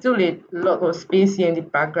still a lot of space here in the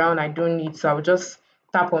background I don't need, so I'll just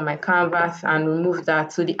tap on my canvas and remove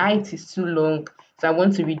that. So the height is too long, so I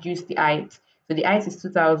want to reduce the height. So the height is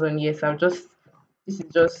 2000. Yes, this is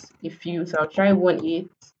just a few, so I'll try 1.8,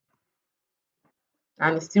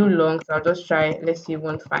 and it's still long, so I'll just try, let's say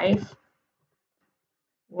 1.5.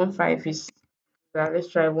 1.5 is that, let's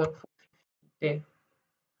try 1.4 then.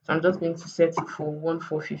 So I'm just going to set it for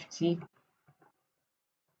 1.450,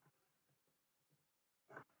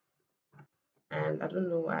 and I don't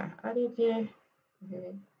know why I added here.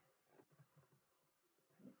 Okay.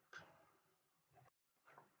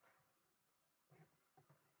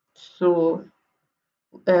 So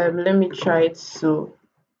let me try it. So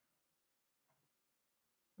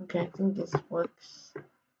okay, I think this works.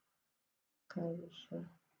 Kind of sure.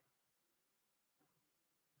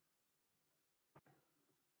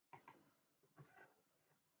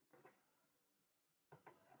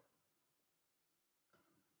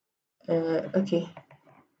 Okay,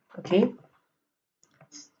 okay.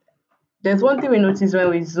 There's one thing we notice when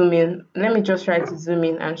we zoom in. Let me just try to zoom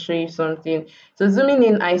in and show you something. So zooming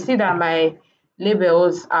in, I see that my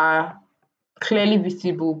labels are clearly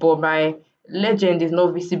visible, but my legend is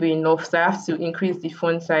not visible enough. So I have to increase the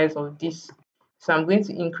font size of this. So I'm going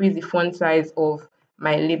to increase the font size of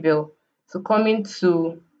my label. So coming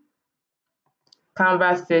to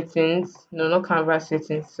canvas settings, no, not canvas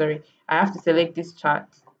settings, sorry. I have to select this chart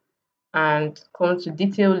and come to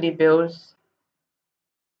detail labels.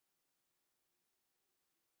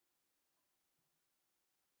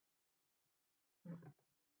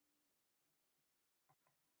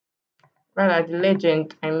 Rather, the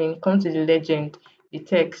legend, I mean, come to the legend, the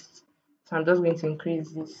text. So I'm just going to increase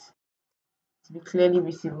this to be clearly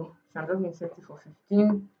visible. So I'm just going to set it for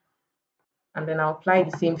 15, and then I'll apply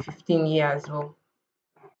the same 15 here as well.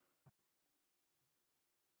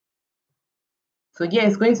 So yeah,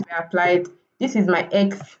 it's going to be applied. This is my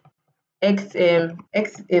x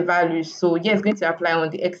values. So yeah, it's going to apply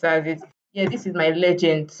on the x axis. Yeah, this is my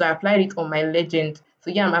legend. So I applied it on my legend.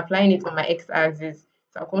 So yeah, I'm applying it on my x axis.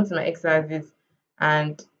 So I'll come to my x axis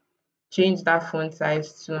and change that font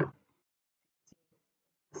size to,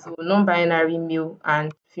 so non-binary male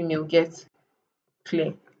and female get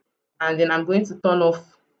clear. And then I'm going to turn off.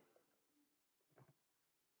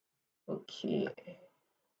 Okay, okay.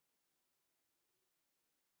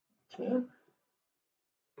 So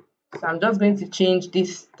I'm just going to change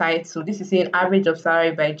this title. This is saying average of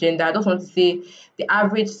salary by gender. I just want to say the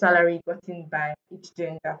average salary gotten by each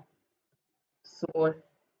gender. So,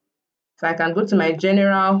 so I can go to my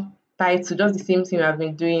general title, just the same thing I've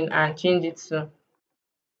been doing, and change it to,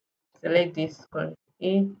 select this,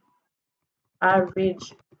 A,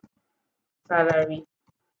 average salary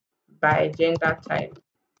by gender type.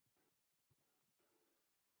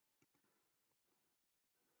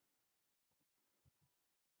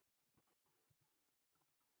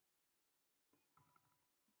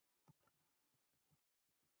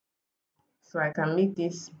 So I can make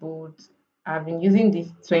this bold. I've been using the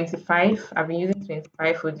 25. I've been using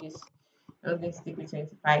 25 for this. I'm going to stick with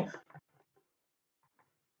 25.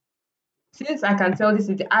 Since I can tell this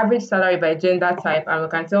is the average salary by gender type, and we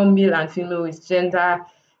can tell male and female is gender,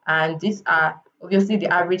 and these are obviously the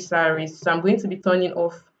average salaries. So I'm going to be turning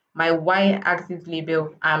off my y-axis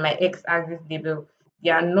label and my x-axis label. They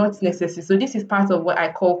are not necessary. So this is part of what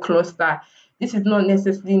I call cluster. This is not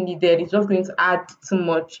necessarily needed. It's just going to add too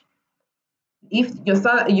much. If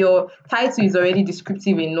your title is already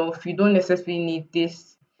descriptive enough, you don't necessarily need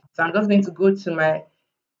this. So I'm just going to go to my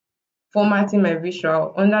formatting my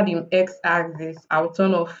visual. Under the x-axis, I'll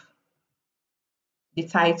turn off the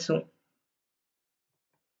title.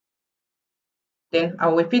 Then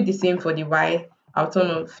I'll repeat the same for the y. I'll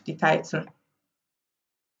turn off the title.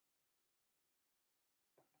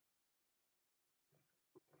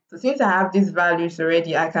 So since I have these values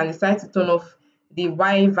already, I can decide to turn off the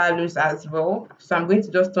y values as well. So I'm going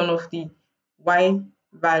to just turn off the y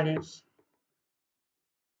values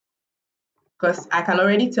because I can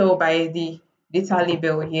already tell by the data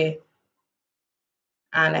label here.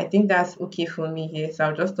 And I think that's okay for me here. So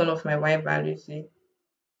I'll just turn off my y values here.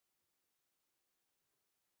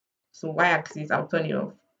 So y-axis, I'll turn it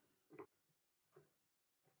off.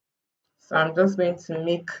 So I'm just going to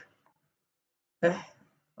make, why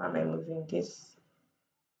am I moving this?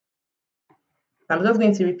 I'm just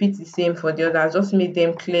going to repeat the same for the others, just make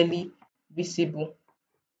them clearly visible.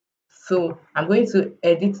 So I'm going to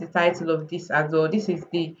edit the title of this as well. This is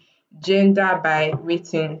the gender by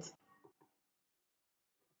ratings,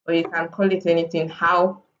 or you can call it anything,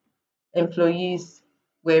 how employees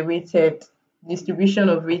were rated, distribution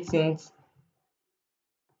of ratings.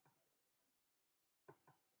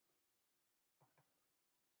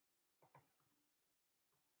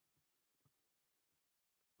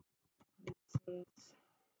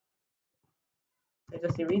 So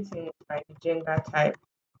just a rating by the gender type.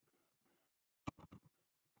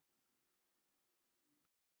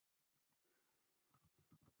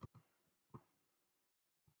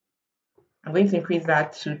 I'm going to increase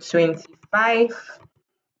that to 25.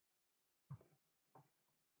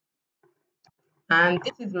 And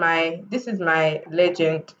this is my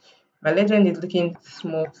legend. My legend is looking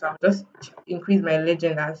small, so I'll just increase my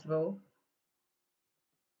legend as well.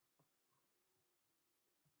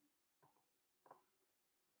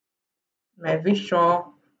 My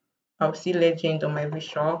visual, I'll see legend on my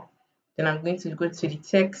visual. Then I'm going to go to the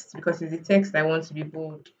text because it's the text I want to be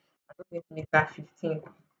bold. I'm just going to make that 15.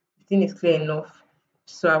 15 is clear enough.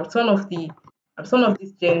 So I'll turn off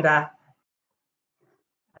this gender. I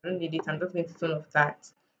don't need it. I'm just going to turn off that.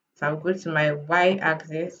 So I'll go to my y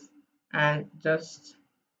axis and just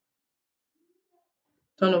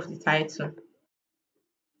turn off the title.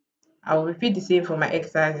 I'll repeat the same for my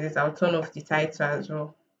exercises. I'll turn off the title as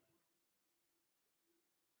well.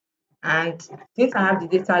 And since I have the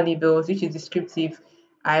data labels, which is descriptive,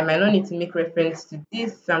 I might not need to make reference to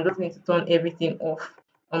this. So I'm just going to turn everything off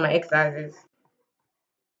on my exercises.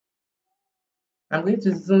 I'm going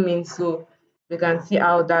to zoom in so we can see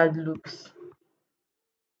how that looks.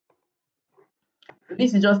 So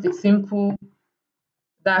this is just a simple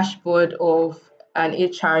dashboard of an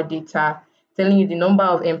HR data telling you the number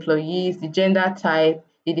of employees, the gender type,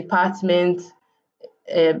 the department.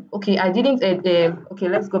 Okay, I didn't. Okay,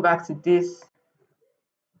 let's go back to this.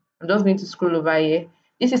 I'm just going to scroll over here.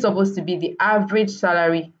 This is supposed to be the average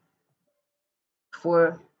salary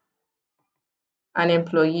for an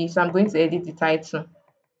employee. So I'm going to edit the title.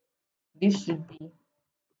 This should be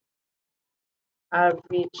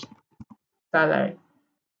average salary.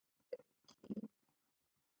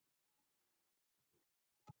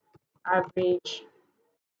 Average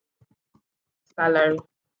salary.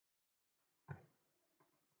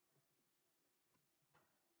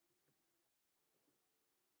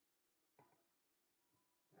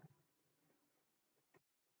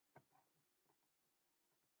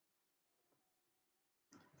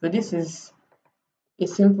 So this is a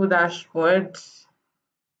simple dashboard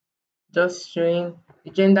just showing the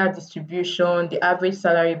gender distribution, the average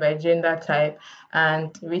salary by gender type, and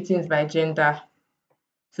ratings by gender.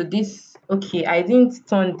 So this, okay, I didn't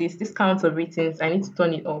turn this count of ratings. I need to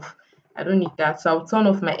turn it off. I don't need that. So I'll turn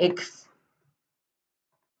off my X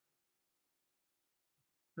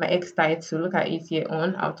title. Look at it here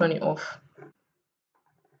on. I'll turn it off.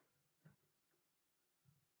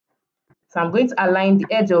 So I'm going to align the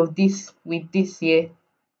edge of this with this here.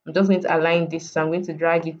 I'm just going to align this. So I'm going to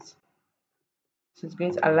drag it. So it's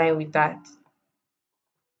going to align with that.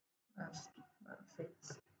 That's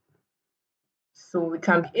perfect. So we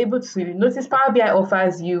can be able to notice Power BI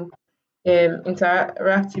offers you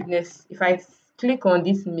interactiveness. If I click on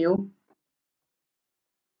this mail,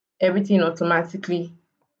 everything automatically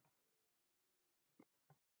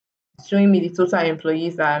showing me the total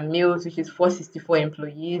employees are males, which is 464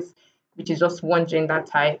 employees, which is just one gender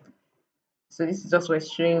type. So this is just what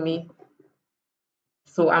it's showing me.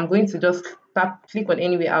 So I'm going to just click on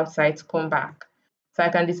anywhere outside to come back. So I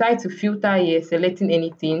can decide to filter here, selecting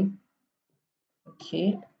anything.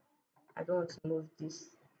 Okay, I don't want to move this.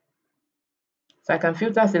 So I can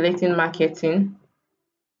filter selecting marketing,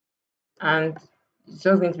 and it's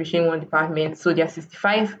just going to be showing one department. So there are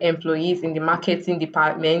 65 employees in the marketing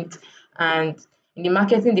department, and in the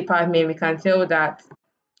marketing department, we can tell that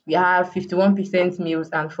we have 51% males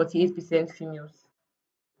and 48% females.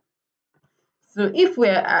 So if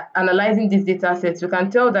we're analyzing these data sets, we can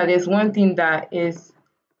tell that there's one thing that is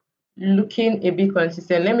looking a bit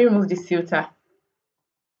consistent. Let me remove this filter.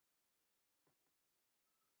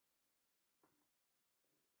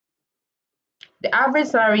 The average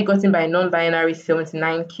salary gotten by non-binary is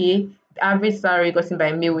 79K. The average salary gotten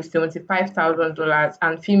by male is $75,000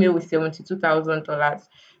 and female is $72,000.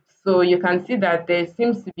 So you can see that there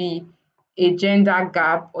seems to be a gender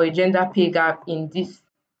gap or a gender pay gap in this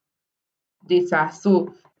data.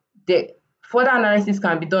 So the further analysis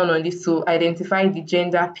can be done on this to identify the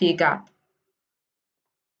gender pay gap,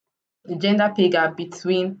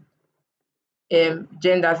 between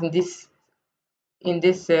genders in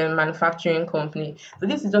this manufacturing company. So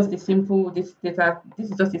this is just a simple this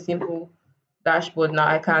is just a simple dashboard. Now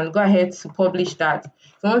I can go ahead to publish that.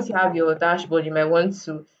 So once you have your dashboard, you might want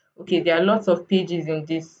to, okay, there are lots of pages in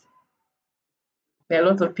this. There are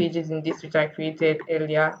lots of pages in this which I created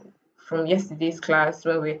earlier from yesterday's class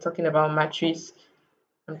when we were talking about matrix.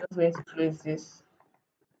 I'm just going to close this.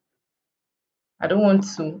 I don't want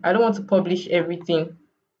to publish everything.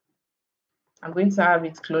 I'm going to have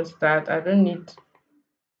it closed that I don't need.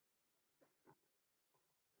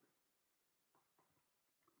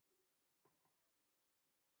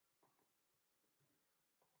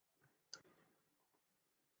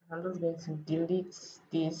 I'm just going to delete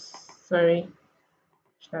this. Sorry,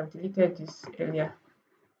 should have deleted this earlier.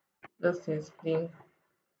 Just to explain.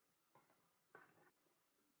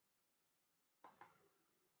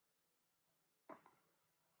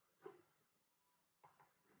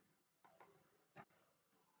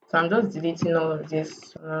 So I'm just deleting all of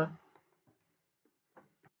this.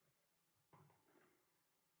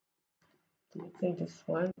 Deleting this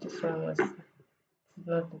one. This one was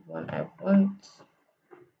not the one I want.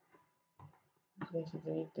 I'm going to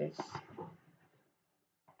delete this.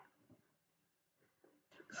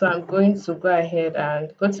 So I'm going to go ahead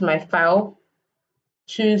and go to my file,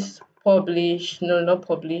 choose publish, no, not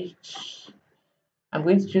publish. I'm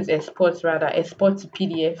going to choose export rather, export to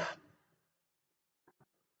PDF.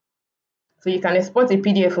 So you can export a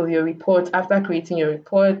PDF of your report after creating your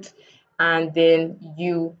report, and then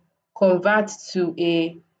you convert to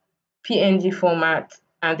a PNG format,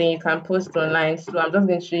 and then you can post online. So I'm just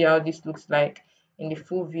going to show you how this looks like in the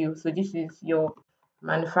full view. So this is your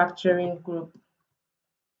manufacturing group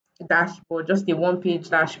dashboard, just a one-page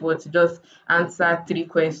dashboard to just answer three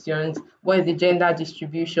questions. What is the gender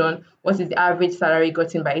distribution? What is the average salary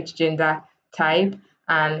gotten by each gender type?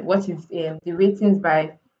 And what is the ratings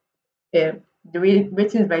by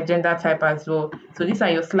gender type as well. So these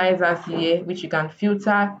are your slicers here, which you can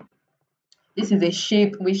filter. This is a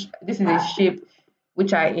shape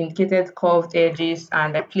which I indicated curved edges,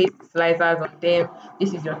 and I placed slicers on them.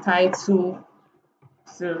 This is your title.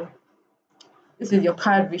 So this is your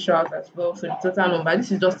card visuals as well. So the total number.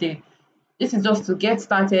 This is just to get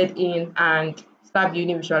started in and start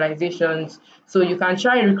building visualizations. So you can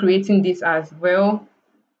try recreating this as well.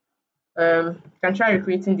 You can try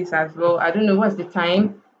recreating this as well. I don't know what's the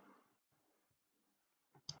time.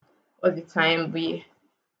 What's the time? We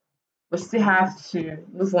still have to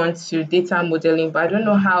move on to data modeling, but I don't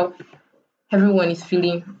know how everyone is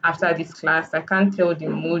feeling after this class. I can't tell the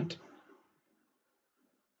mood.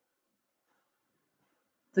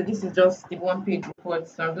 So this is just the one-page report.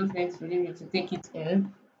 So I'm just going to leave you to take it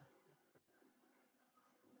in.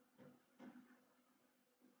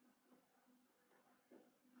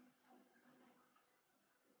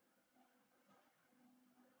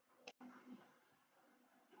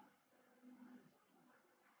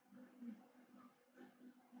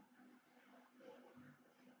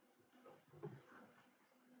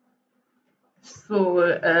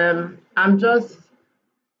 So I'm just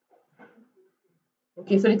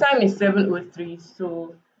okay. So the time is 7:03.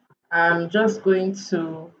 So I'm just going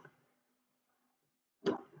to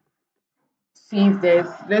see if there's.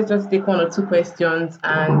 Let's just take one or two questions,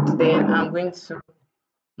 and then I'm going to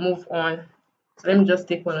move on. So let me just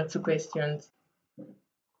take one or two questions.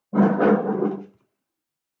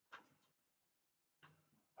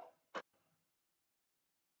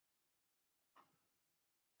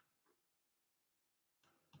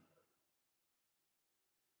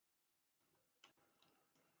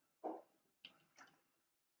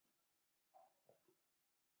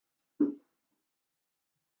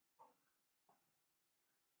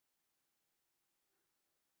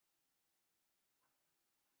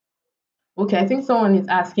 Okay, I think someone is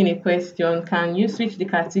asking a question. Can you switch the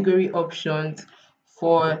category options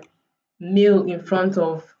for male in front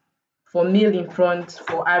of for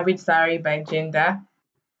average salary by gender?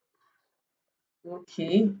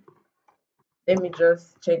 Okay, let me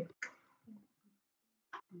just check.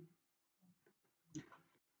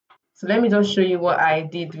 So let me just show you what I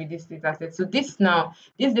did with this data set. So this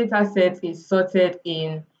data set is sorted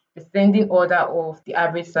in descending order of the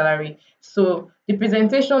average salary. So the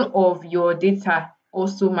presentation of your data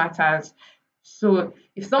also matters. So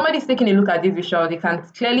if somebody's taking a look at this visual, they can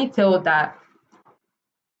clearly tell that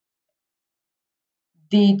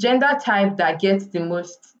the gender type that gets the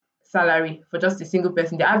most salary for just a single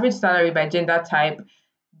person, the average salary by gender type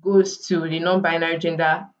goes to the non-binary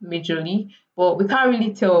gender majorly, but we can't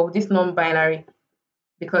really tell this non-binary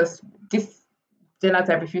because this gender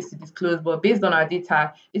type refused to disclose. But based on our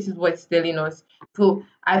data, this is what it's telling us. So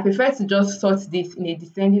I prefer to just sort this in a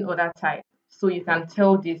descending order type so you can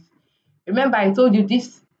tell this. Remember, I told you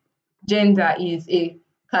this gender is a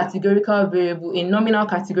categorical variable, a nominal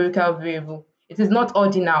categorical variable. It is not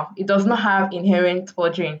ordinal. It does not have inherent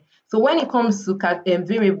ordering. So when it comes to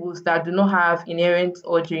variables that do not have inherent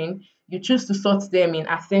ordering, you choose to sort them in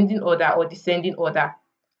ascending order or descending order.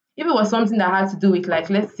 If it was something that had to do with,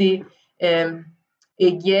 like, let's say um a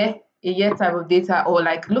year type of data, or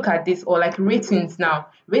like look at this, or like ratings. Now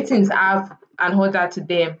ratings have an order to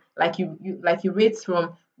them, like you rate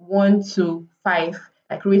from 1 to 5,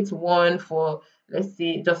 like rate 1 for, let's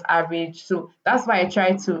say, just average. So that's why I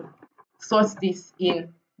try to sort this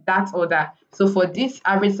in that order. So for this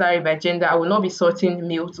average salary by gender, I will not be sorting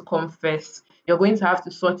male to come first. You're going to have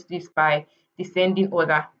to sort this by descending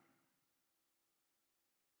order.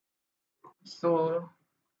 So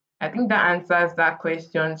I think that answers that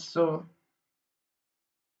question. So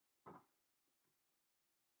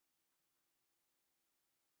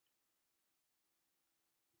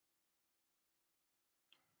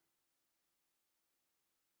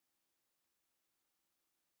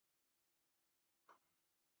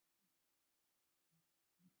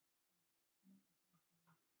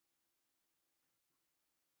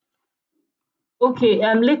Okay,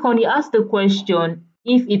 Lekon, you asked the question.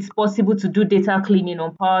 if it's possible to do data cleaning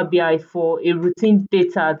on Power BI for a routine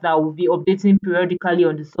data that will be updating periodically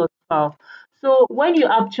on the source file. So when you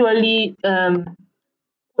actually when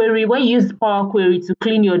you use Power Query to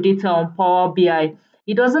clean your data on Power BI,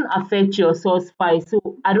 it doesn't affect your source file.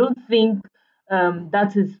 So I don't think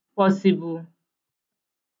that is possible.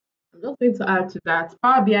 I'm just going to add to that.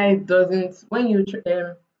 Power BI doesn't, when you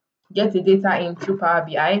get the data in through Power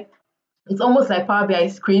BI, it's almost like Power BI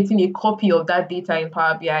is creating a copy of that data in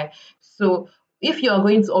Power BI. So if you're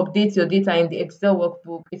going to update your data in the Excel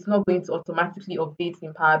workbook, it's not going to automatically update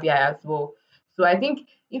in Power BI as well. So I think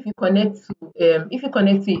if you connect to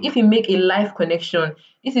if you make a live connection,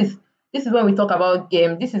 this is this is when we talk about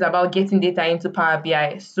this is about getting data into Power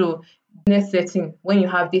BI. So next setting when you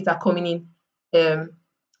have data coming in,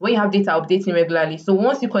 when you have data updating regularly. So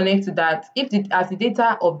once you connect to that, if the as the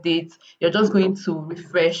data updates, you're just going to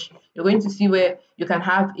refresh. You're going to see where you can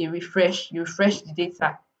have a refresh. You refresh the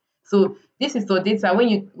data. So this is your data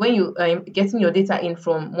when you getting your data in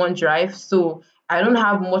from OneDrive. So I don't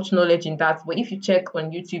have much knowledge in that, but if you check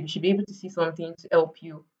on YouTube, you should be able to see something to help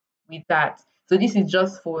you with that. So this is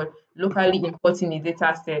just for locally importing a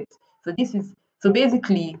data set. So this is so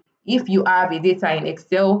basically if you have a data in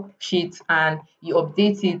Excel sheet and you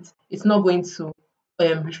update it, it's not going to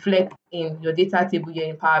reflect in your data table here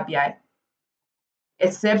in Power BI,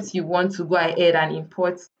 except you want to go ahead and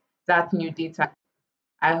import that new data.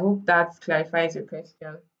 I hope that clarifies your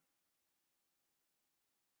question.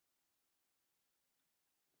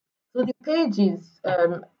 So the page is,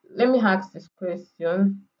 let me ask this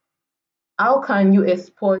question. How can you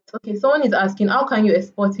export? Okay, someone is asking, how can you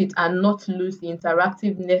export it and not lose the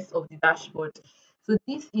interactiveness of the dashboard? So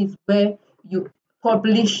this is where you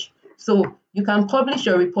publish. So you can publish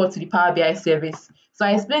your report to the Power BI service. So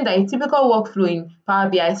I explained that a typical workflow in Power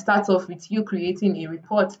BI starts off with you creating a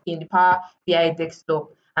report in the Power BI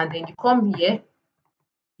desktop, and then you come here.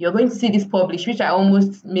 You're going to see this publish, which I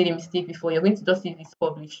almost made a mistake before. You're going to just see this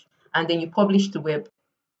publish, and then you publish to web.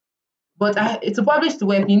 But to publish to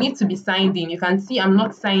web, you need to be signed in. You can see I'm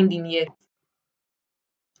not signed in yet.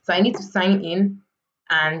 So I need to sign in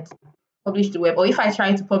and publish the web. Or if I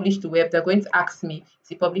try to publish the web, they're going to ask me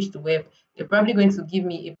to publish the web. They're probably going to give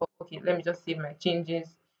me okay, let me just save my changes.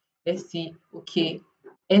 Let's see. Okay.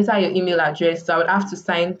 Enter your email address. So I would have to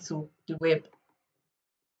sign to the web.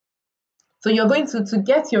 So you're going to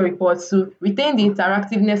get your reports, to retain the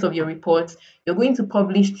interactiveness of your reports, you're going to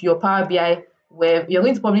publish to your Power BI web, you're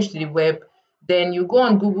going to publish to the web, then you go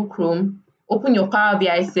on Google Chrome, open your Power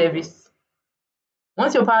BI service.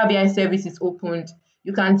 Once your Power BI service is opened,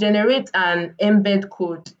 you can generate an embed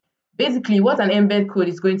code. Basically, what an embed code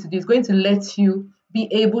is going to do is going to let you be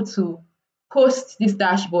able to post this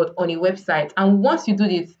dashboard on a website. And once you do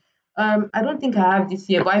this, I don't think I have this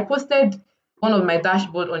here, but I posted one of my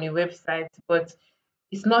dashboard on a website, but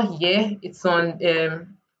it's not here. It's on it's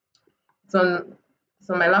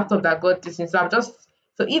on my laptop that got this in. So I'm just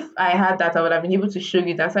so if I had that, I would have been able to show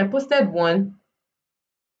you that. So I posted one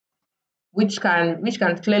which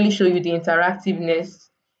can clearly show you the interactiveness.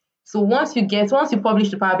 So once you publish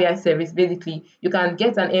the Power BI service, basically you can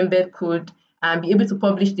get an embed code and be able to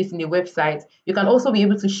publish this in the website. You can also be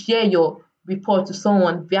able to share your report to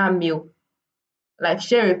someone via mail, like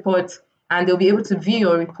share a report, and they'll be able to view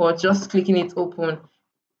your report just clicking it open,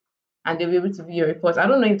 and they'll be able to view your report. I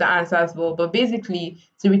don't know if that answers well, but basically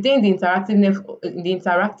to retain the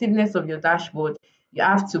interactiveness of your dashboard, you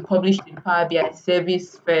have to publish the Power BI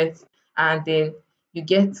service first, and then you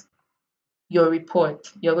get your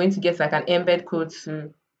report. You're going to get like an embed code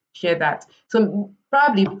to share that. So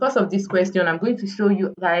probably because of this question, I'm going to show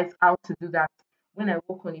you guys how to do that when I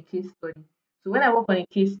work on a case study. So when I work on a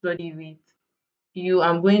case study with you,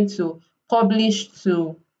 I'm going to publish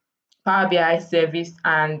to Power BI service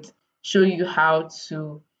and show you how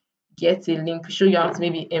to get a link, show you how to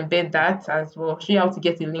maybe embed that as well, show you how to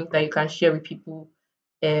get a link that you can share with people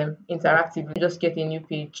interactively. Just get a new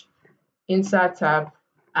page, insert tab,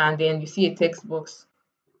 and then you see a text box.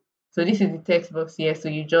 So this is the text box here. So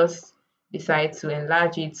you just decide to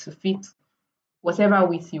enlarge it to fit whatever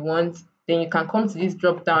width you want. Then you can come to this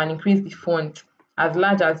drop down and increase the font as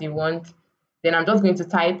large as you want. Then I'm just going to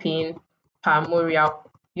type in Palmorial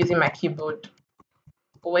using my keyboard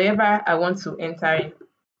or whatever I want to enter in.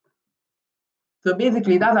 So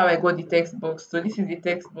basically that's how I got the text box. So this is the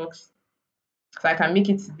text box. So I can make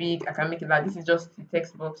it big, I can make it like this is just the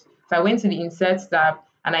text box. So I went to the insert tab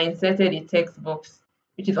and I inserted a text box,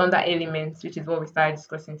 which is under elements, which is what we started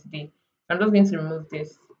discussing today. I'm just going to remove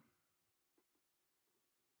this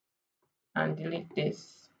and delete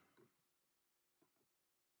this.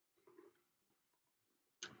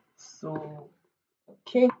 So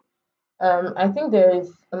Okay. I think there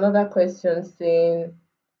is another question saying,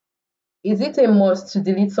 is it a must to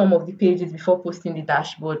delete some of the pages before posting the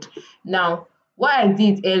dashboard? Now, what I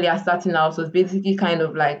did earlier starting out was basically kind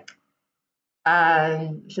of like,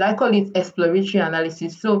 should I call it exploratory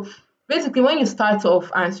analysis? So basically, when you start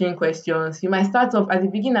off answering questions, you might start off at the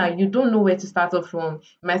beginner, you don't know where to start off from.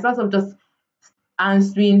 You might start off just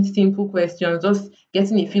answering simple questions, just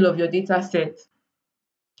getting a feel of your data set.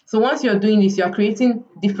 So once you're doing this, you're creating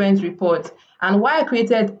different reports. And why I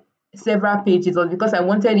created several pages was because I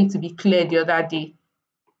wanted it to be clear the other day.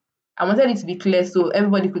 I wanted it to be clear so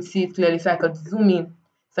everybody could see it clearly, so I could zoom in.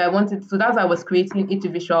 So that's why I was creating each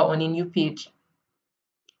visual on a new page.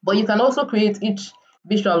 But you can also create each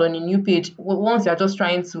visual on a new page once you're just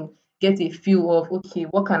trying to get a feel of, okay,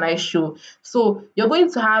 what can I show? So you're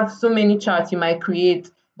going to have so many charts you might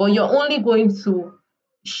create, but you're only going to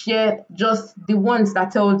share just the ones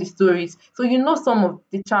that tell the stories. So you know some of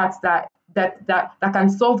the charts that can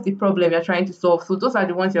solve the problem you're trying to solve. So those are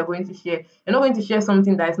the ones you're going to share. You're not going to share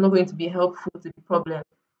something that is not going to be helpful to the problem.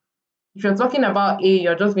 If you're talking about A,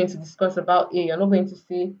 you're just going to discuss about A. You're not going to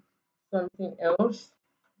say something else.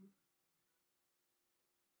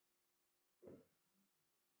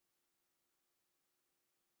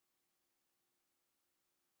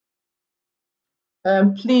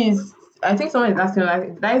 Please, I think someone is asking,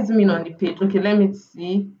 like, did I zoom in on the page? Okay, let me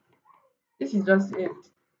see. This is just it.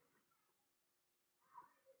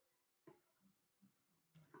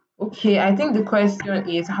 Okay, I think the question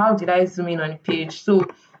is, how did I zoom in on the page? So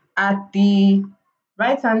at the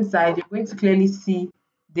right hand side, you're going to clearly see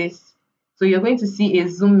this. So you're going to see a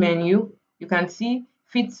zoom menu. You can see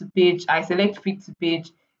fit to page. I select fit to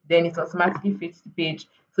page, then it automatically fits the page.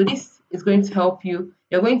 So this is going to help you.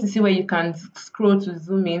 You're going to see where you can scroll to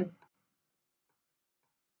zoom in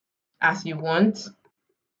as you want,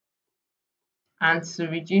 and to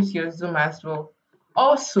reduce your zoom as well.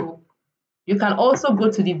 Also, you can also go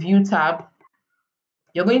to the view tab.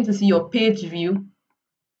 You're going to see your page view,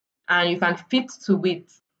 and you can fit to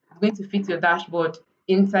width. It's going to fit your dashboard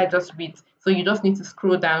inside just width. So you just need to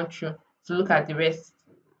scroll down through to look at the rest.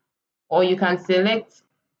 Or you can select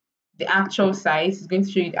the actual size. It's going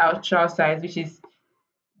to show you the actual size, which is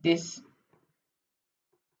this.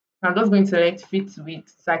 I'm just going to select fit to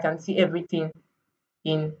width so I can see everything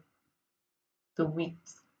in the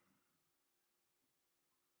width.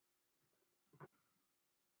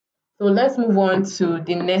 So let's move on to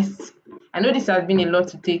the next. I know this has been a lot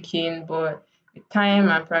to take in, but with time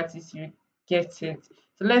and practice, you get it.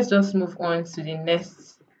 So let's just move on to the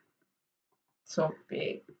next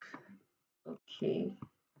topic. Okay.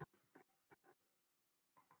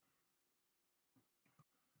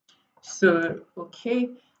 So, okay.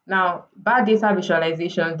 Now, bad data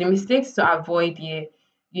visualization, the mistakes to avoid here,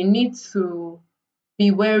 you need to be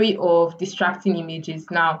wary of distracting images.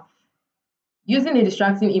 Now, using a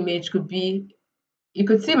distracting image could be, you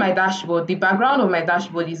could see my dashboard. The background of my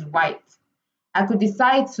dashboard is white. I could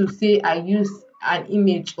decide to say I use an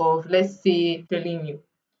image of, let's say, telling you.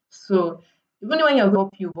 So even when you're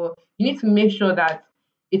help you, but you need to make sure that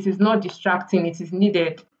it is not distracting, it is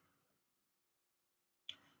needed.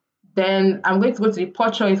 Then I'm going to go to the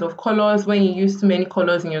poor choice of colors when you use too many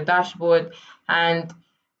colors in your dashboard. And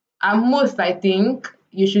at most, I think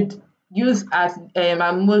you should use at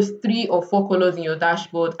most 3 or 4 colors in your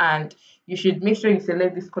dashboard, and you should make sure you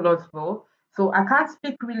select these colors well. So I can't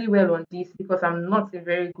speak really well on this because I'm not a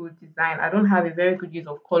very good designer. I don't have a very good use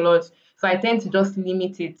of colors. So I tend to just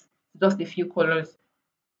limit it to just a few colors.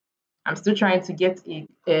 I'm still trying to get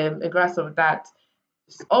a grasp of that.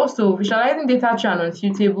 Also, visualizing data through an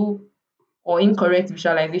unsuitable or incorrect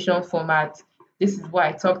visualization format. This is what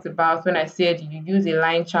I talked about when I said you use a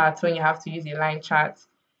line chart when you have to use a line chart.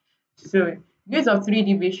 So use of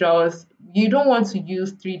 3D visuals, you don't want to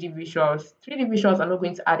use 3D visuals. 3D visuals are not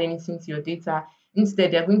going to add anything to your data.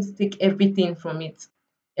 Instead, they're going to take everything from it.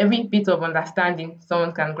 Every bit of understanding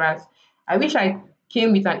someone can grasp. I wish I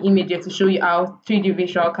came with an image here to show you how 3D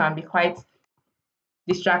visual can be quite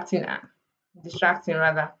distracting, distracting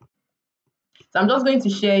rather. So I'm just going to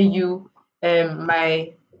share you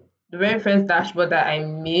my the very first dashboard that I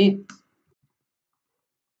made.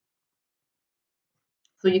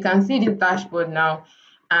 So you can see this dashboard now.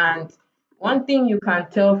 And one thing you can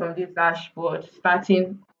tell from this dashboard,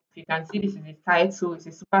 starting, you can see this is the title, it's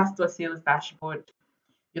a superstore sales dashboard.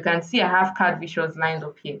 You can see I have card visuals lined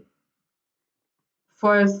up here.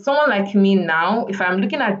 For someone like me now, if I'm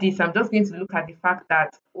looking at this, I'm just going to look at the fact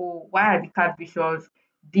that, oh, why are the card visuals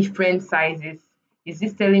different sizes? Is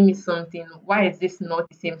this telling me something? Why is this not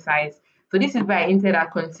the same size? So this is where I entered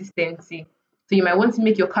that consistency. So you might want to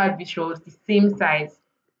make your card visuals the same size.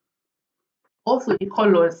 Also the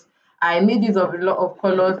colors. I made use of a lot of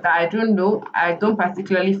colors that I don't know. I don't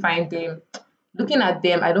particularly find them, looking at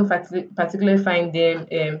them, I don't particularly find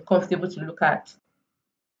them comfortable to look at.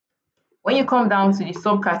 When you come down to the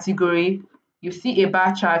subcategory, you see a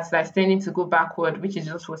bar chart that's tending to go backward, which is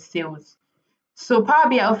just for sales. So Power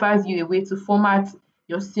BI offers you a way to format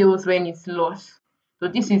your sales when it's lost. So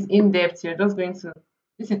this is in depth.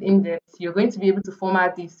 This is in depth. You're going to be able to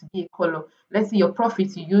format this to be a color. Let's say your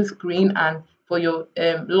profit, you use green, and for your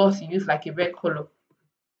loss, you use like a red color.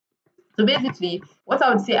 So basically, what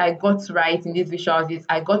I would say I got right in these visuals is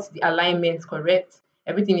I got the alignment correct.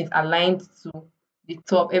 Everything is aligned to the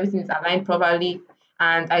top. Everything is aligned properly,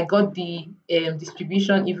 and I got the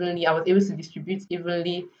distribution evenly. I was able to distribute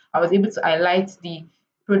evenly. I was able to highlight the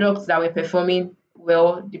products that were performing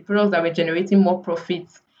well, the products that were generating more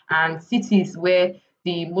profits, and cities where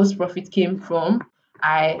the most profit came from.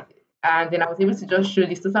 I and then I was able to just show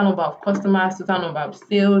the total number of customers, total number of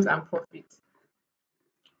sales, and profits.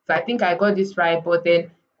 So I think I got this right, but then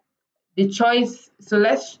the choice. So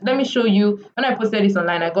let me show you. When I posted this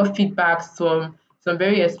online, I got feedbacks from some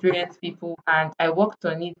very experienced people, and I worked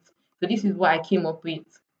on it. So this is what I came up with.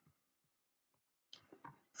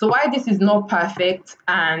 So why this is not perfect,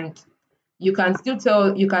 and you can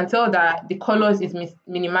tell that the colors is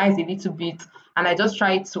minimized a little bit, and I just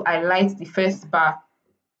tried to highlight the first bar,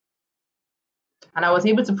 and I was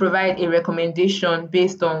able to provide a recommendation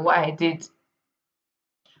based on what I did.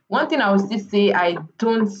 One thing I would still say I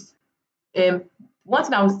don't um one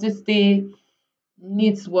thing I would still say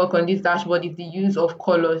needs work on this dashboard is the use of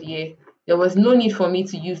colors here. There was no need for me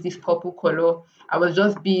to use this purple color. I was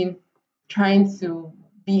just being trying to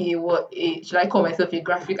be should I call myself a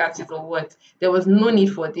graphic artist or what? There was no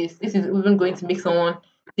need for this. This is even going to make someone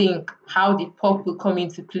think how the purple come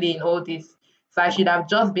into play in all this. So I should have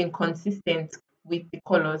just been consistent with the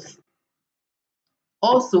colors.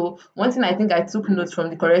 Also, one thing I think I took notes from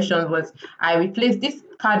the corrections was I replaced these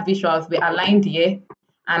card visuals were aligned here,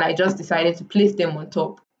 and I just decided to place them on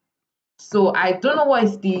top. So I don't know what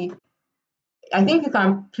is the. I think you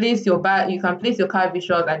can place your card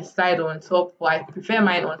visuals at the side or on top, but I prefer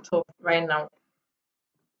mine on top right now.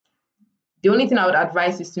 The only thing I would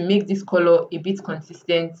advise is to make this color a bit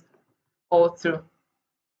consistent all through.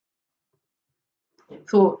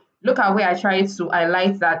 So look at where I try to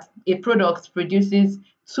highlight that a product produces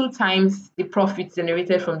 2 times the profit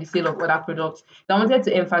generated from the sale of other products. So I wanted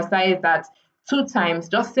to emphasize that 2 times,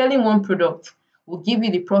 just selling one product will give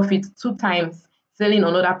you the profit 2 times selling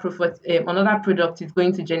another product is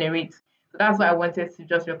going to generate. So that's what I wanted to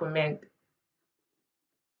just recommend.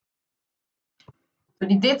 So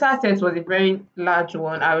the data set was a very large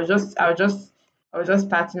one. I was just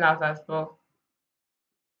starting out as well.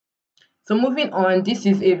 So moving on, this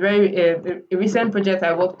is a recent project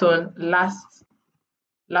I worked on last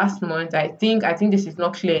month. I think this is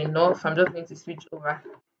not clear enough. I'm just going to switch over.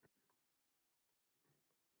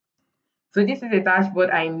 So this is a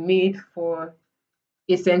dashboard I made for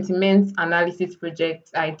a sentiment analysis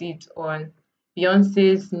project I did on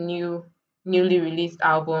Beyonce's newly released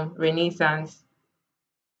album Renaissance.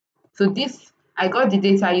 So this I got the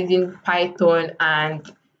data using Python, and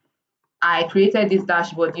I created this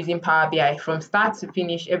dashboard using Power BI. From start to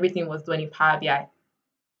finish, everything was done in Power BI.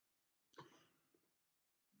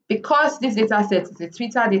 Because this data set is a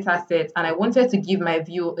Twitter data set, and I wanted to give my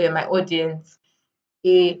audience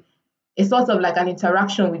a sort of like an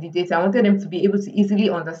interaction with the data. I wanted them to be able to easily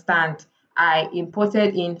understand. I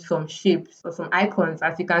imported in some shapes or some icons.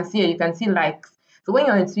 As you can see here, you can see likes. So when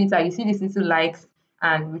you're on Twitter, you see these little likes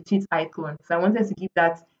and retweet icons. So I wanted to give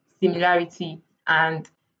that similarity and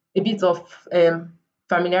a bit of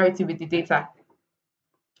familiarity with the data.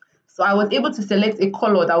 So I was able to select a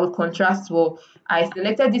color that would contrast well. I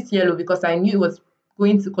selected this yellow because I knew it was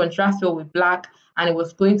going to contrast well with black, and I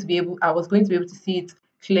was going to be able to see it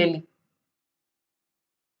clearly.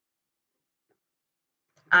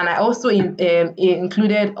 And I also I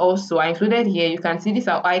included here, you can see these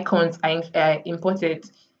are icons I imported.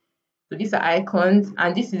 So these are icons,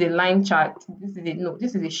 and this is a line chart.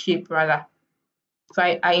 This is a shape rather. So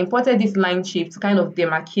I imported this line shape to kind of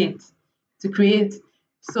demarcate, to create,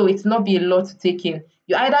 so it's not be a lot to take in.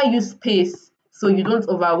 You either use space so you don't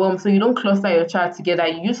overwhelm, so you don't cluster your chart together.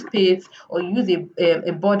 You use space or you use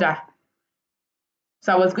a border.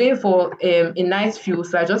 So I was going for a nice view,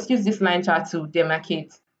 so I just used this line chart to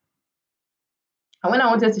demarcate. And when I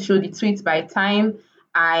wanted to show the tweets by time,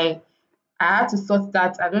 I had to sort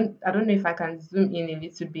that. I don't know if I can zoom in a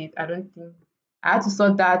little bit. I don't think I had to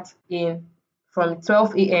sort that in from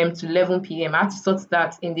 12 a.m. to 11 p.m. I had to sort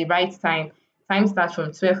that in the right time. Time starts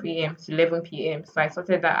from 12 a.m. to 11 p.m. So I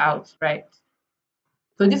sorted that out right.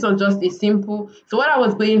 So this was just a simple. So what I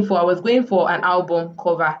was going for an album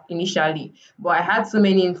cover initially, but I had so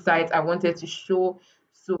many insights I wanted to show.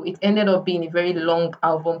 So it ended up being a very long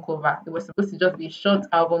album cover. It was supposed to just be a short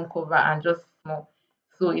album cover and just small.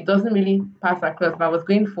 So it doesn't really pass across. But I was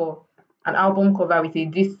going for an album cover with a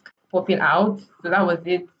disc popping out. So that was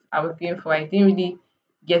it. I was going for. I didn't really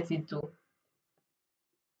get it though.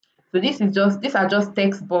 So these are just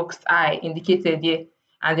text box I indicated here,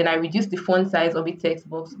 and then I reduce the font size of the text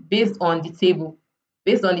box based on the table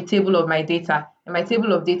of my data. In my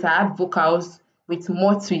table of data, I add vocals with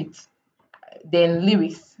more to it, then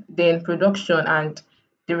lyrics, then production, and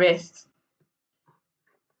the rest.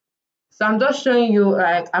 So I'm just showing you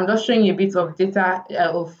a bit of data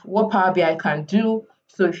of what Power BI can do.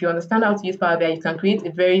 So if you understand how to use Power BI, you can create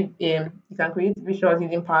you can create visuals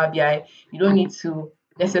using Power BI. You don't need to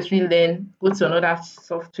necessarily go to another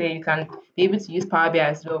software. You can be able to use Power BI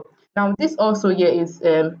as well. Now this also is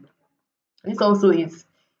a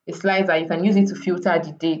slide that you can use it to filter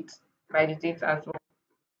the date by the date as well.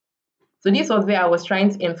 So this was where I was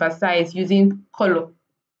trying to emphasize using color.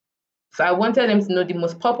 So I wanted them to know the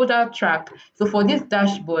most popular track. So for this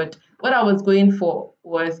dashboard, what I was going for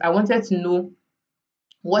was I wanted to know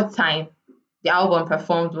what time the album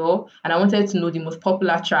performed well, and I wanted to know the most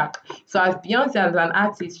popular track. So as Beyonce as an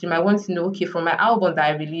artist, you might want to know, okay, from my album that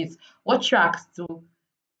I released, what tracks do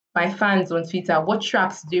my fans on Twitter, what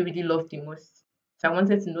tracks do they really love the most? So I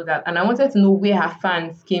wanted to know that, and I wanted to know where her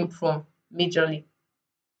fans came from majorly.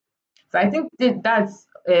 So I think that's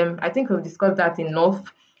I think we've discussed that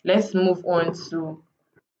enough. Let's move on to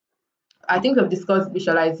I think we've discussed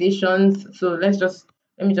visualizations. So let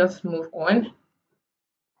me just move on.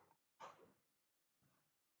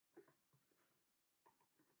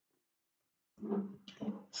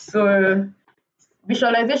 So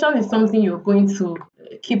visualization is something you're going to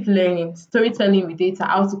keep learning, storytelling with data,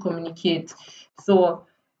 how to communicate. So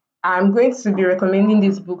I'm going to be recommending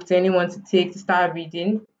this book to anyone to take to start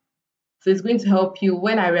reading. So it's going to help you.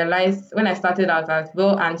 When I started out as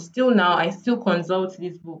well, and still now, I still consult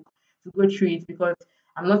this book to go through it because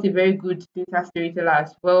I'm not a very good data storyteller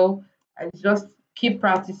as well. I just keep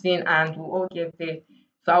practicing and we'll all get there.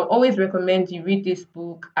 So I'll always recommend you read this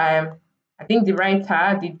book. I think the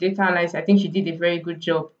writer, the data analyst, I think she did a very good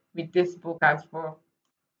job with this book as well.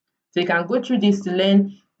 So you can go through this to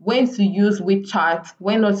learn when to use which chart,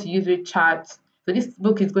 when not to use which chart. So this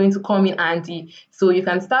book is going to come in handy. So you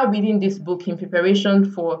can start reading this book in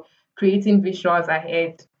preparation for creating visuals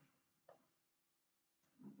ahead.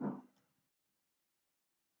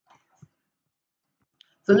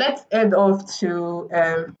 So let's head off to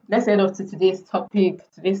today's topic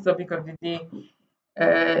of the day.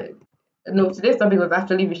 Uh, no, today's topic was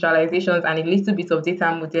actually visualizations and a little bit of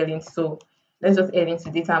data modeling. So let's just head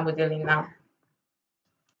into data modeling now.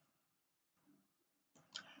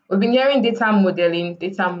 We've been hearing data modeling,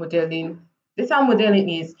 data modeling. Data modeling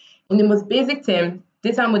is, in the most basic term,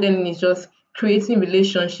 data modeling is just creating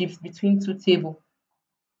relationships between two tables.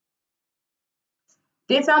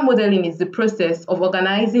 Data modeling is the process of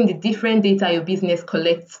organizing the different data your business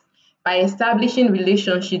collects by establishing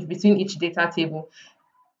relationships between each data table.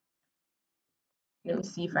 Let me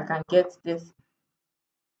see if I can get this.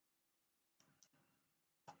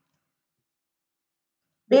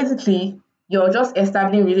 Basically, you're just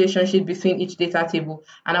establishing relationships between each data table,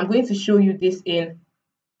 and I'm going to show you this in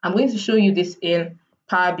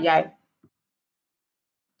Power BI.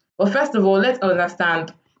 But first of all, let's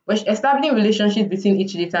understand when establishing relationships between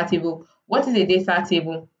each data table. What is a data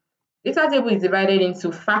table? Data table is divided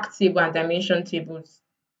into fact table and dimension tables.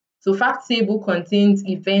 So fact table contains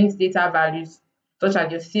event data values such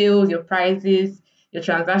as your sales, your prices, your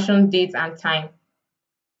transaction date and time.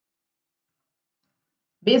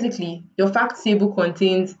 Basically, your fact table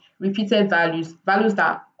contains repeated values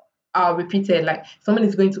that are repeated. Like someone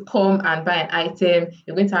is going to come and buy an item,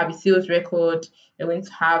 you're going to have a sales record, you're going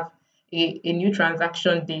to have a new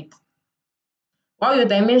transaction date. While your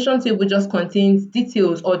dimension table just contains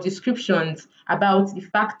details or descriptions about the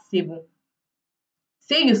fact table.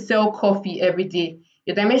 Say you sell coffee every day,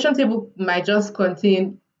 your dimension table might just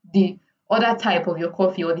contain the other type of your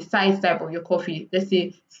coffee or the size type of your coffee. Let's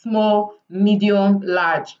say small, medium,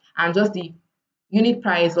 large, and just the unit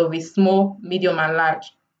price of a small, medium, and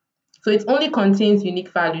large. So it only contains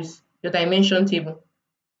unique values, your dimension table.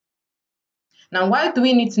 Now, why do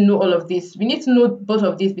we need to know all of this? We need to know both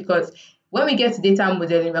of this because when we get to data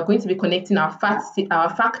modeling, we're going to be connecting our fact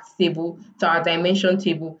table to our dimension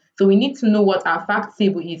table. So we need to know what our fact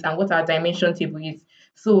table is and what our dimension table is.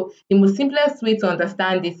 So the most simplest way to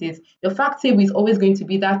understand this is your fact table is always going to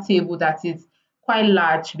be that table that is quite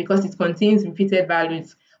large because it contains repeated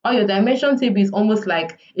values. Or your dimension table is almost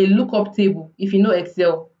like a lookup table if you know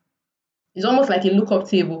Excel. It's almost like a lookup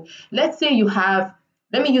table. Let's say you have,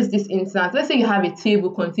 let me use this instance. Let's say you have a table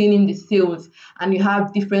containing the sales and you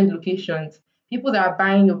have different locations. People that are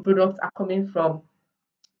buying your products are coming from,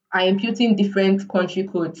 are imputing different country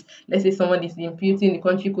codes. Let's say someone is imputing the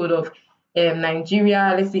country code of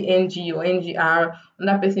Nigeria, let's say NG or NGR.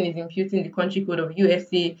 Another person is imputing the country code of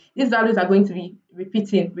USA. These values are going to be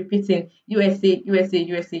repeating USA, USA,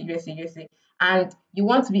 USA, USA, USA. And you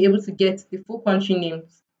want to be able to get the full country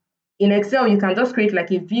names. In Excel, you can just create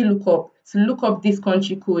like a VLOOKUP to look up these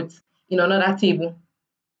country codes in another table.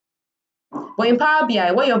 But in Power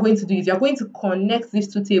BI, what you're going to do is you're going to connect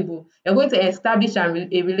these two tables. You're going to establish a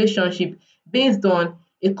relationship based on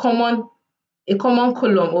a common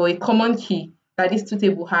column or a common key that these two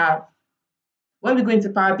tables have. When we go into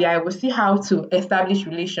Power BI, we'll see how to establish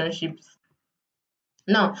relationships.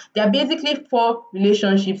 Now, there are basically 4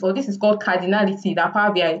 relationships, or this is called cardinality, that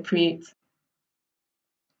Power BI creates.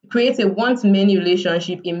 It creates a one-to-many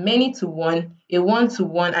relationship, a many-to-one, a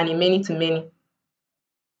one-to-one, and a many-to-many.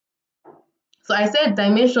 So I said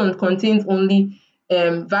dimension contains only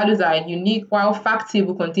values that are unique, while fact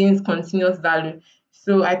table contains continuous value.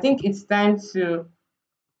 So I think it's time to,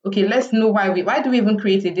 okay, let's know why do we even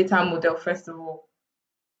create a data model first of all.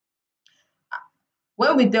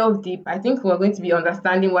 When we delve deep, I think we're going to be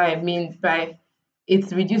understanding what it means by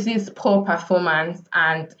it reduces poor performance.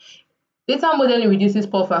 And data modeling reduces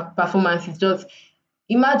poor performance is just,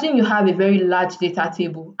 imagine you have a very large data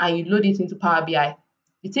table and you load it into Power BI.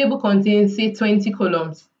 The table contains, say, 20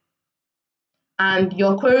 columns, and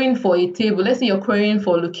you're querying for a table. Let's say you're querying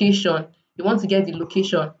for location. You want to get the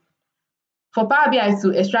location. For Power BI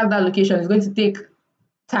to extract that location, it's going to take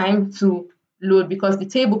time to load because the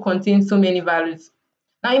table contains so many values.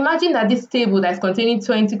 Now imagine that this table that is containing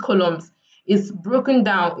 20 columns is broken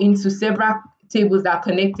down into several tables that are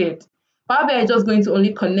connected. Power BI is just going to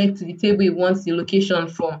only connect to the table it wants the location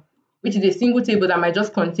from, which is a single table that might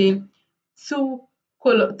just contain 3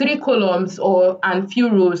 columns and few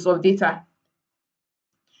rows of data.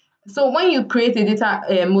 So when you create a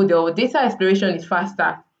data model, data exploration is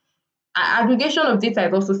faster. Aggregation of data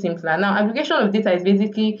is also simpler. Now, aggregation of data is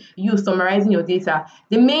basically you summarizing your data.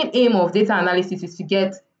 The main aim of data analysis is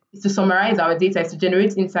to summarize our data, is to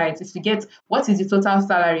generate insights, is to get what is the total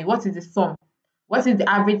salary, what is the sum, what is the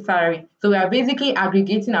average salary. So we are basically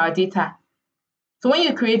aggregating our data. So when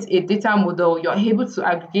you create a data model, you're able to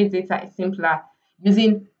aggregate data simpler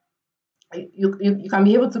using, you can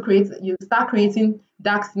be able to you start creating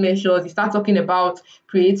DAX measures, you start talking about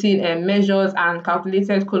creating measures and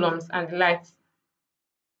calculated columns and the likes.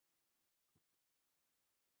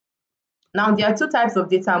 Now, there are 2 types of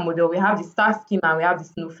data model. We have the star schema and we have the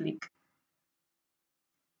snowflake.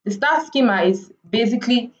 The star schema is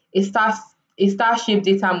basically a star-shaped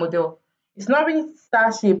data model. It's not really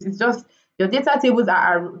star-shaped, it's just your data tables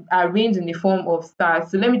are arranged in the form of stars.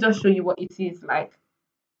 So let me just show you what it is like.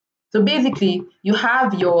 So basically, you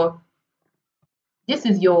have this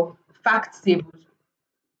is your fact table.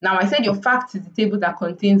 Now, I said your fact is the table that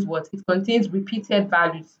contains what? It contains repeated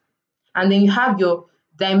values. And then you have your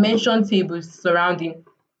dimension tables surrounding.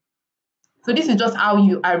 So this is just how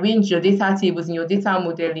you arrange your data tables in your data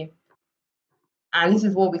modeling. And this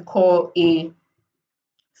is what we call a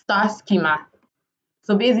star schema.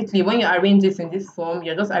 So basically, when you arrange this in this form,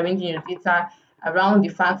 you're just arranging your data around the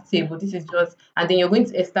fact table. This is just, and then you're going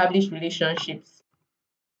to establish relationships.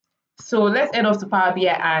 So let's head off to Power BI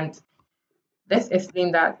and let's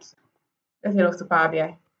explain that. Let's head off to Power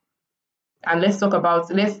BI. And let's talk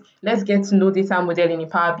about, let's get to know data modeling in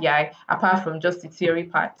Power BI apart from just the theory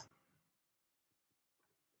part.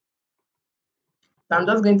 So I'm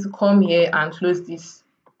just going to come here and close this.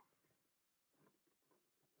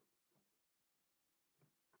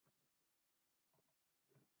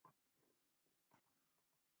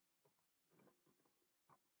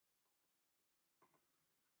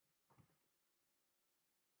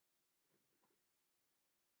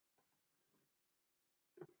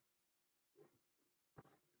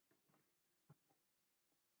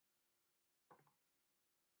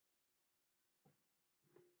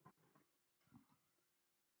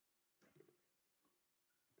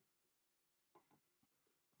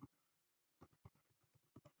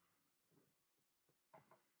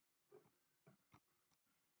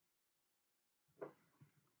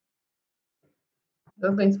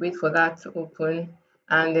 I'm going to wait for that to open,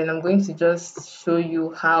 and then I'm going to just show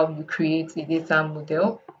you how you create a data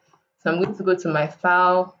model. So I'm going to go to my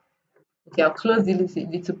file. Okay, I'll close the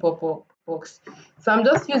little pop-up box. So I'm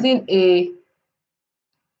just using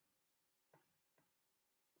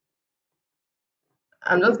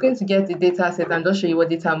I'm just going to get the data set and just show you what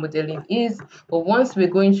data modeling is. But once we're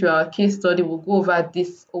going through our case study, we'll go over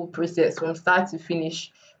this whole process from start to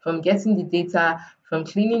finish, from getting the data, from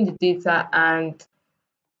cleaning the data, and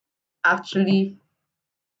actually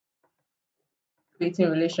creating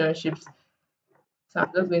relationships. So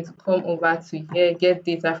I'm just going to come over to here, get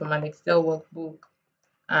data from an Excel workbook,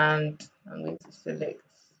 and I'm going to select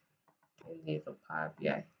days of Power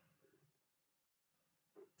BI.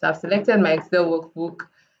 So I've selected my Excel workbook.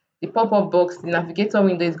 The pop-up box, the navigator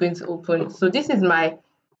window is going to open. So this is my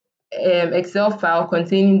Excel file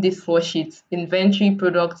containing these four sheets: inventory,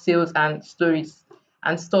 product, sales, and stories,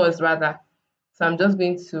 and stores rather. So I'm just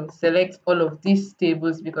going to select all of these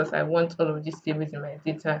tables because I want all of these tables in my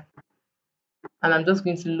data. And I'm just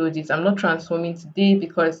going to load it. I'm not transforming today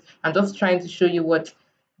because I'm just trying to show you what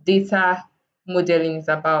data modeling is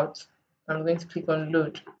about. I'm going to click on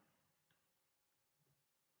load.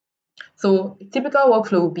 So a typical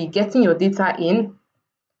workflow will be getting your data in,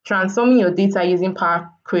 transforming your data using Power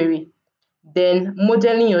Query, then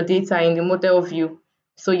modeling your data in the model view.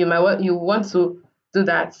 So you want to do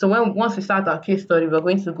that. So once we start our case study, we're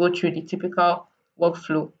going to go through the typical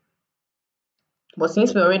workflow. But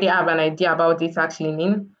since we already have an idea about data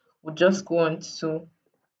cleaning, we'll just go on to, so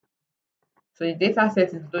the data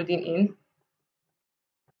set is loading in.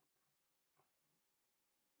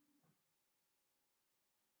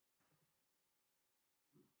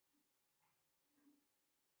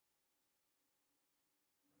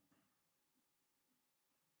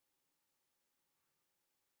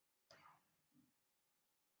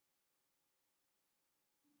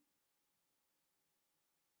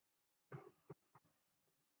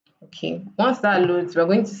 Okay, once that loads, we're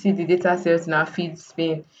going to see the data sets in our feeds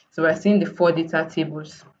pane. So we're seeing the four data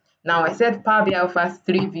tables. Now I said Power BI offers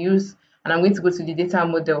three views, and I'm going to go to the data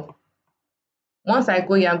model. Once I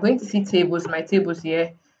go here, I'm going to see tables, my tables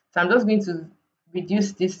here. So I'm just going to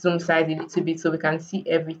reduce this zoom size a little bit so we can see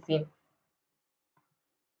everything.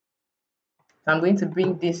 So I'm going to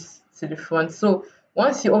bring this to the front. So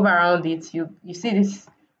once you hover around it, you see this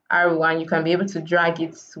arrow and you can be able to drag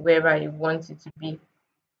it to wherever you want it to be.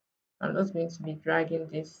 I'm just going to be dragging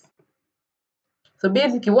this. So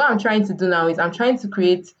basically what I'm trying to do now is I'm trying to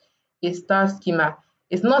create a star schema.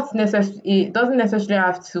 It's not necessary, it doesn't necessarily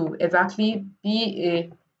have to exactly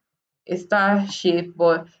be a star shape,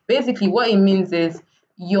 but basically what it means is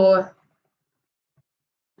your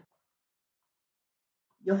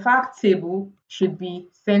fact table should be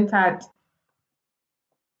centered.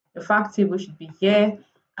 Your fact table should be here,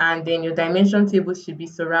 and then your dimension table should be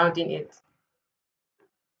surrounding it.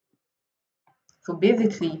 So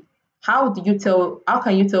basically, how can you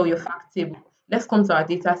tell your fact table? Let's come to our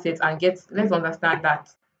data set and let's understand that.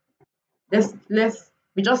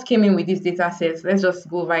 We just came in with this data set. Let's just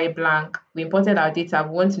go very blank. We imported our data.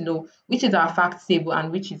 We want to know which is our fact table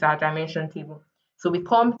and which is our dimension table. So we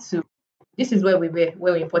come to, this is where we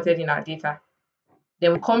imported in our data.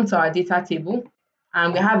 Then we come to our data table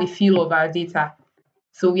and we have a field of our data.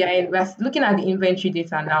 So we're looking at the inventory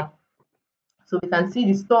data now. So we can see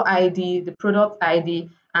the store ID, the product ID,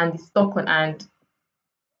 and the stock on hand.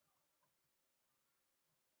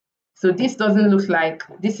 So this doesn't look like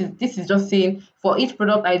this is just saying for each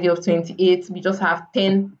product ID of 28, we just have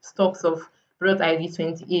 10 stocks of product ID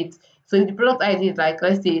 28. So if the product ID is like,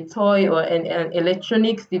 let's say, a toy or an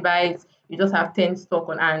electronics device, you just have 10 stock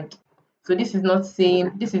on hand. So this is not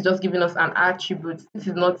saying, this is just giving us an attribute. This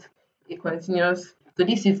is not a continuous. So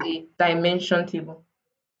this is a dimension table.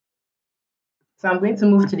 So I'm going to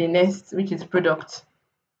move to the next, which is product.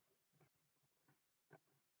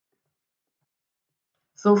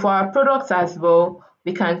 So for our products as well,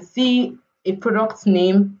 we can see a product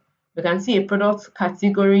name, we can see a product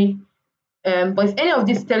category. But is any of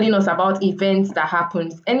this telling us about events that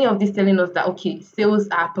happened? Any of this telling us that, okay, sales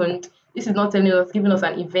happened? This is not telling us, giving us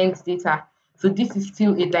an event data. So this is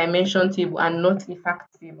still a dimension table and not a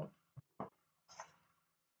fact table.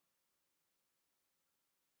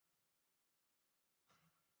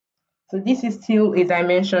 So this is still a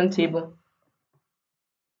dimension table.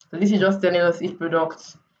 So this is just telling us each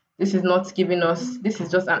product. This is not giving us, this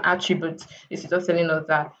is just an attribute. This is just telling us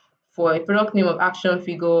that for a product name of action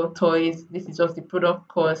figure toys, this is just the product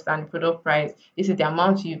cost and the product price. This is the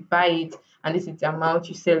amount you buy it, and this is the amount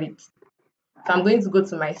you sell it. So I'm going to go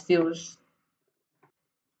to my sales.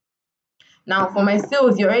 Now for my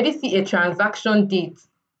sales, you already see a transaction date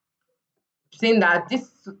saying that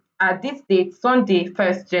at this date, Sunday,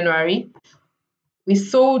 1st January, we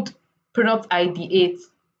sold product ID 8.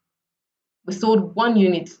 We sold 1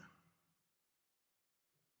 unit.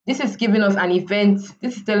 This is giving us an event.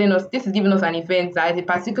 This is telling us, this is giving us an event that at a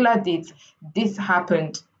particular date, this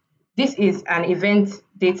happened. This is an event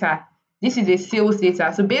data. This is a sales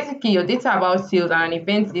data. So basically, your data about sales and an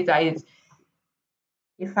event data is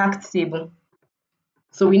a fact table.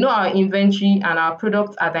 So we know our inventory and our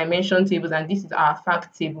products are dimension tables, and this is our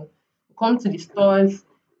fact table. We come to the stores,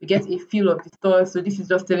 we get a feel of the store. So this is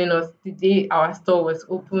just telling us the day our store was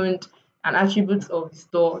opened and attributes of the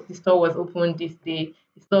store. The store was opened this day,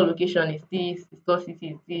 the store location is this, the store city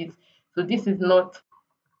is this. So this is not,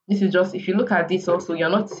 this is just, if you look at this also, you're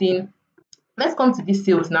not seeing. Let's come to these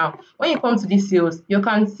sales now. When you come to these sales, you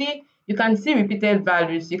can see repeated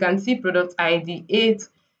values. You can see product ID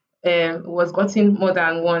 8 was gotten more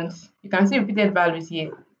than once. You can see repeated values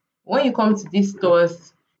here. When you come to these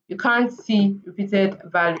stores, you can't see repeated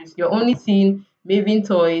values. You're only seeing Maven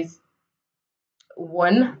Toys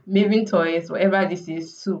 1, Maven Toys, whatever this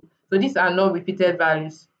is 2. So these are not repeated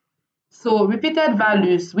values. So repeated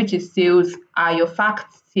values, which is sales, are your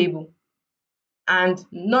fact table. And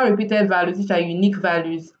non-repeated values, which are unique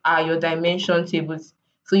values, are your dimension tables.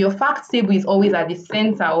 So your fact table is always at the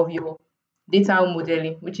center of your data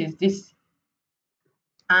modeling, which is this,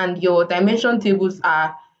 and your dimension tables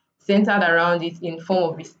are centered around it in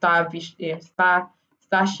form of a star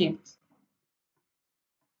shaped.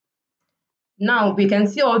 Now we can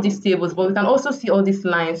see all these tables, but we can also see all these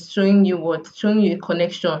lines showing you what? Showing you a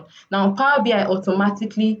connection. Now Power BI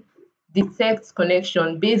automatically detects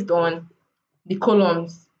connection based on the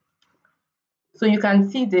columns. So you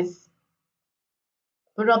can see this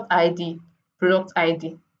product ID, product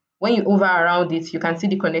ID. When you hover around it, you can see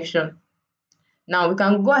the connection. Now we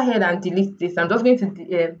can go ahead and delete this. I'm just going to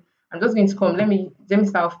come. Let me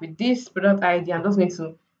start off with this product ID. I'm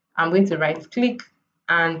going to right click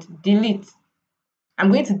and delete.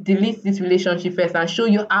 I'm going to delete this relationship first and show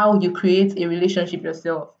you how you create a relationship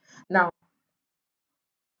yourself. Now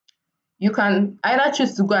you can either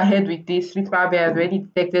choose to go ahead with this, which Power BI has already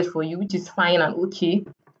detected for you, which is fine and okay,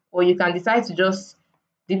 or you can decide to just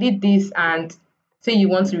delete this and say you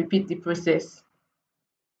want to repeat the process.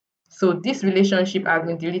 So this relationship has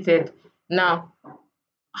been deleted. Now,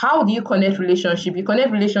 how do you connect relationship? You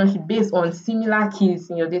connect relationship based on similar keys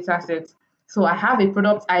in your data set. So I have a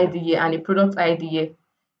product ID here and a product ID here.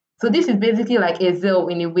 So this is basically like Excel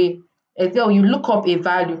in a way. Excel, you look up a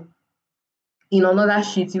value in another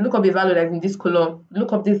sheet. You look up a value that's in this column.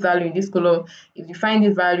 Look up this value in this column. If you find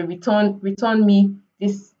this value, return me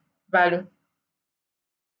this value.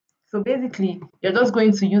 So basically, you're just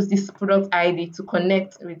going to use this product ID to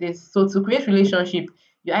connect with this. So to create relationship,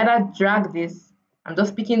 you either drag this, I'm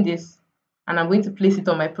just picking this, and I'm going to place it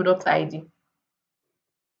on my product ID.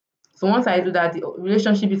 So once I do that, the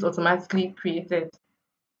relationship is automatically created.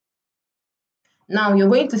 Now you're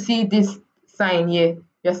going to see this sign here.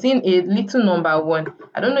 You're seeing a little number 1.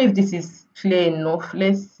 I don't know if this is clear enough.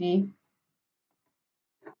 Let's see.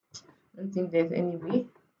 I don't think there's any way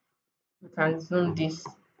we can zoom this.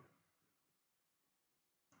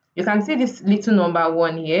 You can see this little number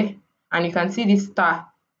 1 here, and you can see this star.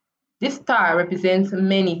 This star represents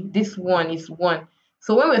many. This 1 is 1.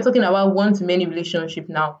 So when we're talking about one-to-many relationship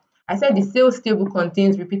now, I said the sales table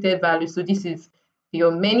contains repeated values. So this is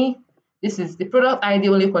your many. This is the product ID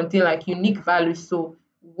only contain like unique values. So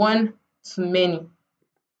 1 to many.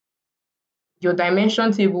 Your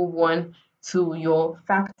dimension table 1 to your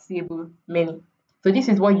fact table many. So this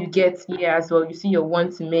is what you get here as well. You see your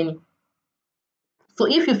 1 to many. So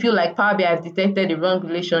if you feel like Power BI has detected the wrong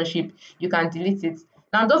relationship, you can delete it.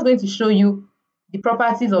 Now I'm just going to show you the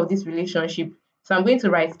properties of this relationship. So I'm going to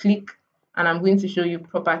right click and I'm going to show you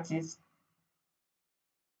properties.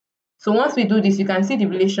 So once we do this, you can see the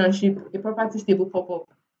relationship, the properties table pop up.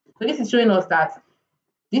 So this is showing us that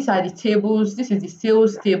these are the tables, this is the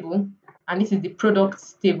sales table, and this is the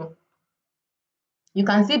products table. You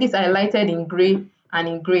can see this highlighted in gray and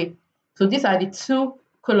in gray. So these are the two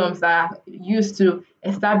columns that are used to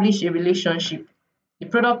establish a relationship, the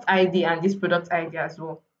product ID and this product ID as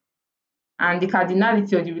well. And the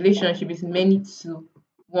cardinality of the relationship is many to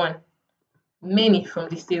 1, many from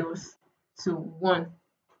the sales to 1.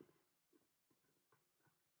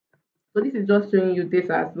 So this is just showing you this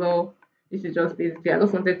as well. This is just basically, I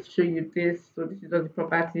just wanted to show you this. So this is just the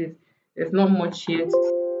properties. There's not much here.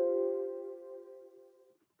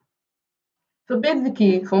 So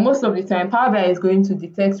basically, for most of the time, Power BI is going to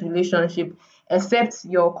detect relationship, except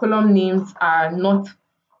your column names are not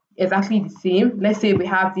exactly the same. Let's say we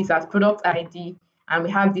have this as product ID and we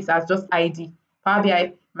have this as just ID. Power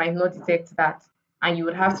BI might not detect that, and you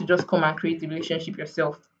would have to just come and create the relationship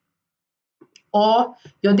yourself. or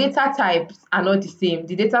your data types are not the same.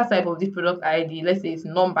 The data type of this product ID, let's say, is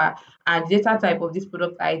number, and the data type of this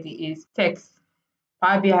product ID is text.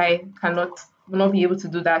 Power BI will not be able to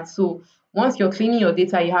do that. So once you're cleaning your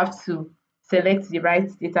data, you have to select the right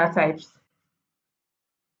data types.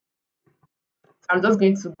 I'm just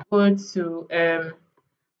going to go to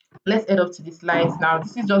let's head up to the slides now.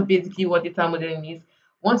 This is just basically what data modeling is.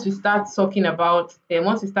 Once we start talking about,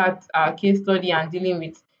 once we start our case study and dealing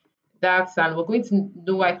with DAX, and we're going to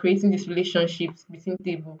know why creating these relationships between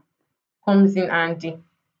table comes in handy.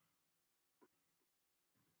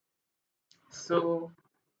 So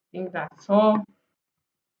I think that's all.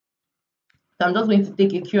 So I'm just going to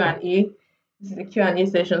take a Q&A. This is a Q&A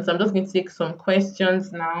session, so I'm just going to take some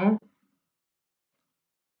questions now.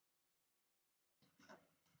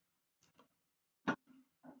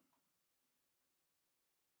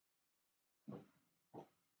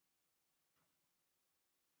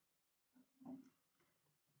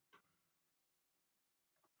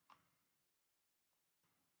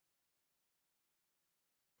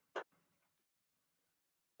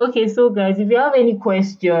 Okay, so guys, if you have any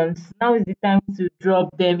questions, now is the time to drop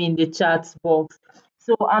them in the chat box.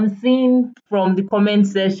 So I'm seeing from the comment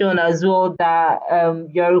section as well that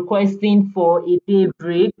you're requesting for a day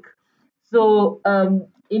break. So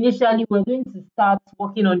initially we're going to start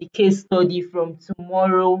working on the case study from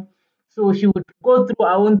tomorrow. So she would go through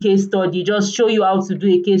our own case study, just show you how to do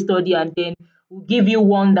a case study, and then we'll give you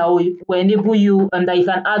one that will enable you and that you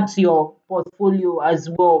can add to your portfolio as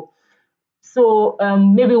well. So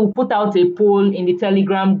maybe we'll put out a poll in the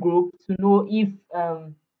Telegram group to know if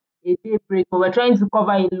a day break, but we're trying to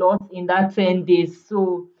cover a lot in that 10 days.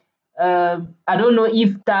 So I don't know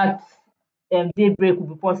if that day break will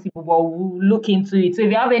be possible, but we'll look into it. So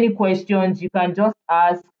if you have any questions, you can just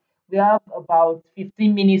ask. We have about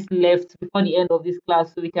 15 minutes left before the end of this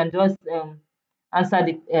class, so we can just answer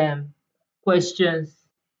the questions.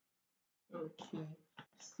 Okay.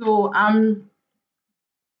 So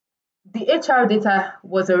the HR data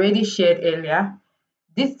was already shared earlier.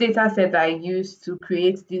 This data set that I used to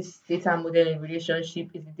create this data modeling relationship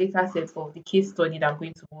is the data set of the case study that I'm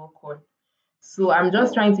going to work on. So I'm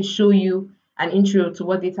just trying to show you an intro to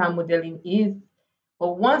what data modeling is.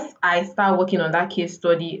 But once I start working on that case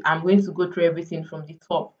study, I'm going to go through everything from the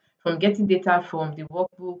top, from getting data from the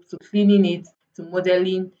workbook to cleaning it to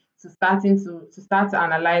modeling to starting to start to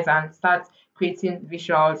analyze and start creating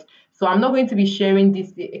visuals. So I'm not going to be sharing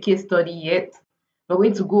this case study yet. We're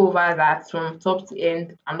going to go over that from top to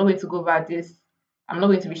end. I'm not going to go over this. I'm not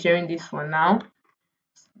going to be sharing this for now.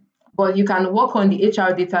 But you can work on the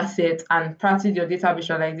HR data set and practice your data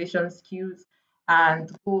visualization skills and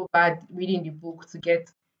go over reading the book to get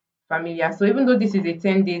familiar. So even though this is a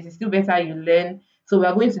 10 days, it's still better you learn. So we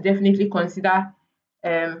are going to definitely consider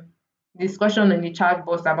um, discussion in the chat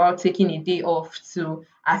box about taking a day off to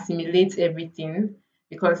assimilate everything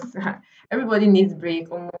because everybody needs break.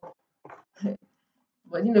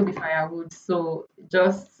 But you know, be firewood. So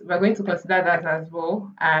just we're going to consider that as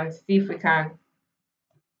well and see if we can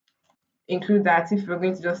include that if we're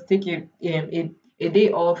going to just take a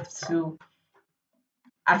day off to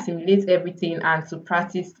assimilate everything and to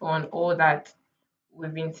practice on all that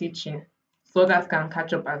we've been teaching so that can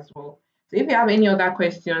catch up as well. So if you have any other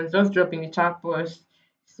questions, just drop in the chat box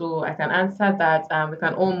so I can answer that and we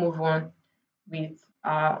can all move on with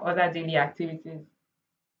our other daily activities.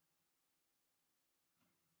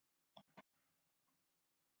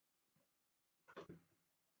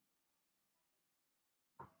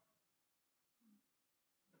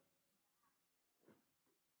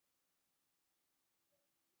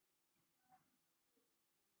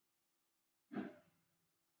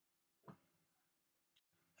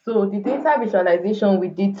 So the data visualization we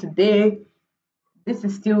did today, this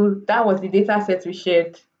is still, that was the data set we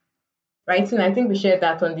shared. Writing, I think we shared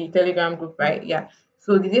that on the Telegram group, right? Yeah.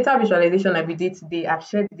 So the data visualization that we did today, I've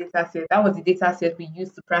shared the data set. That was the data set we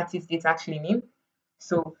used to practice data cleaning.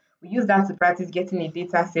 So we use that to practice getting a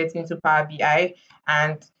data set into Power BI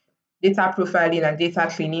and data profiling and data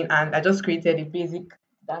cleaning. And I just created a basic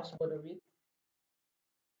dashboard of it.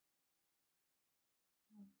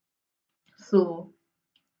 So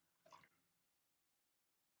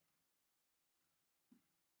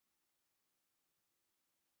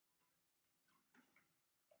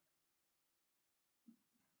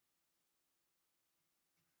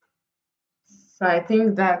so I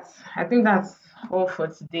think that's all for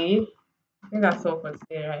today. I think that's all for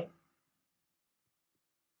today, right?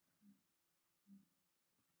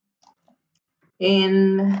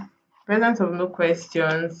 In presence of no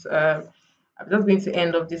questions, I'm just going to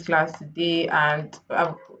end up this class today, and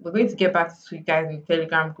we're going to get back to you guys in the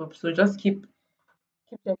Telegram group. So just keep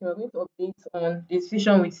keep checking. We're going to update on the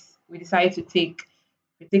decision we decided to take.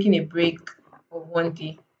 We're taking a break of 1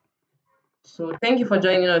 day. So thank you for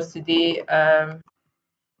joining us today.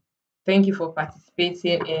 Thank you for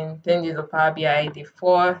participating in 10 days of Power BI Day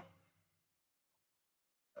 4.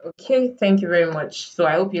 Okay, thank you very much. So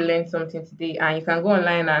I hope you learned something today, and you can go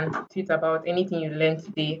online and tweet about anything you learned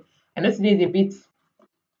today. I know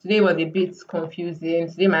today was a bit confusing.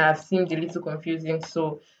 Today might have seemed a little confusing.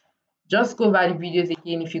 So just go over the videos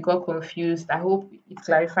again if you got confused. I hope it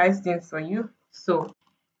clarifies things for you. So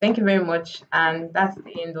thank you very much, and that's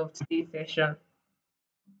the end of today's session.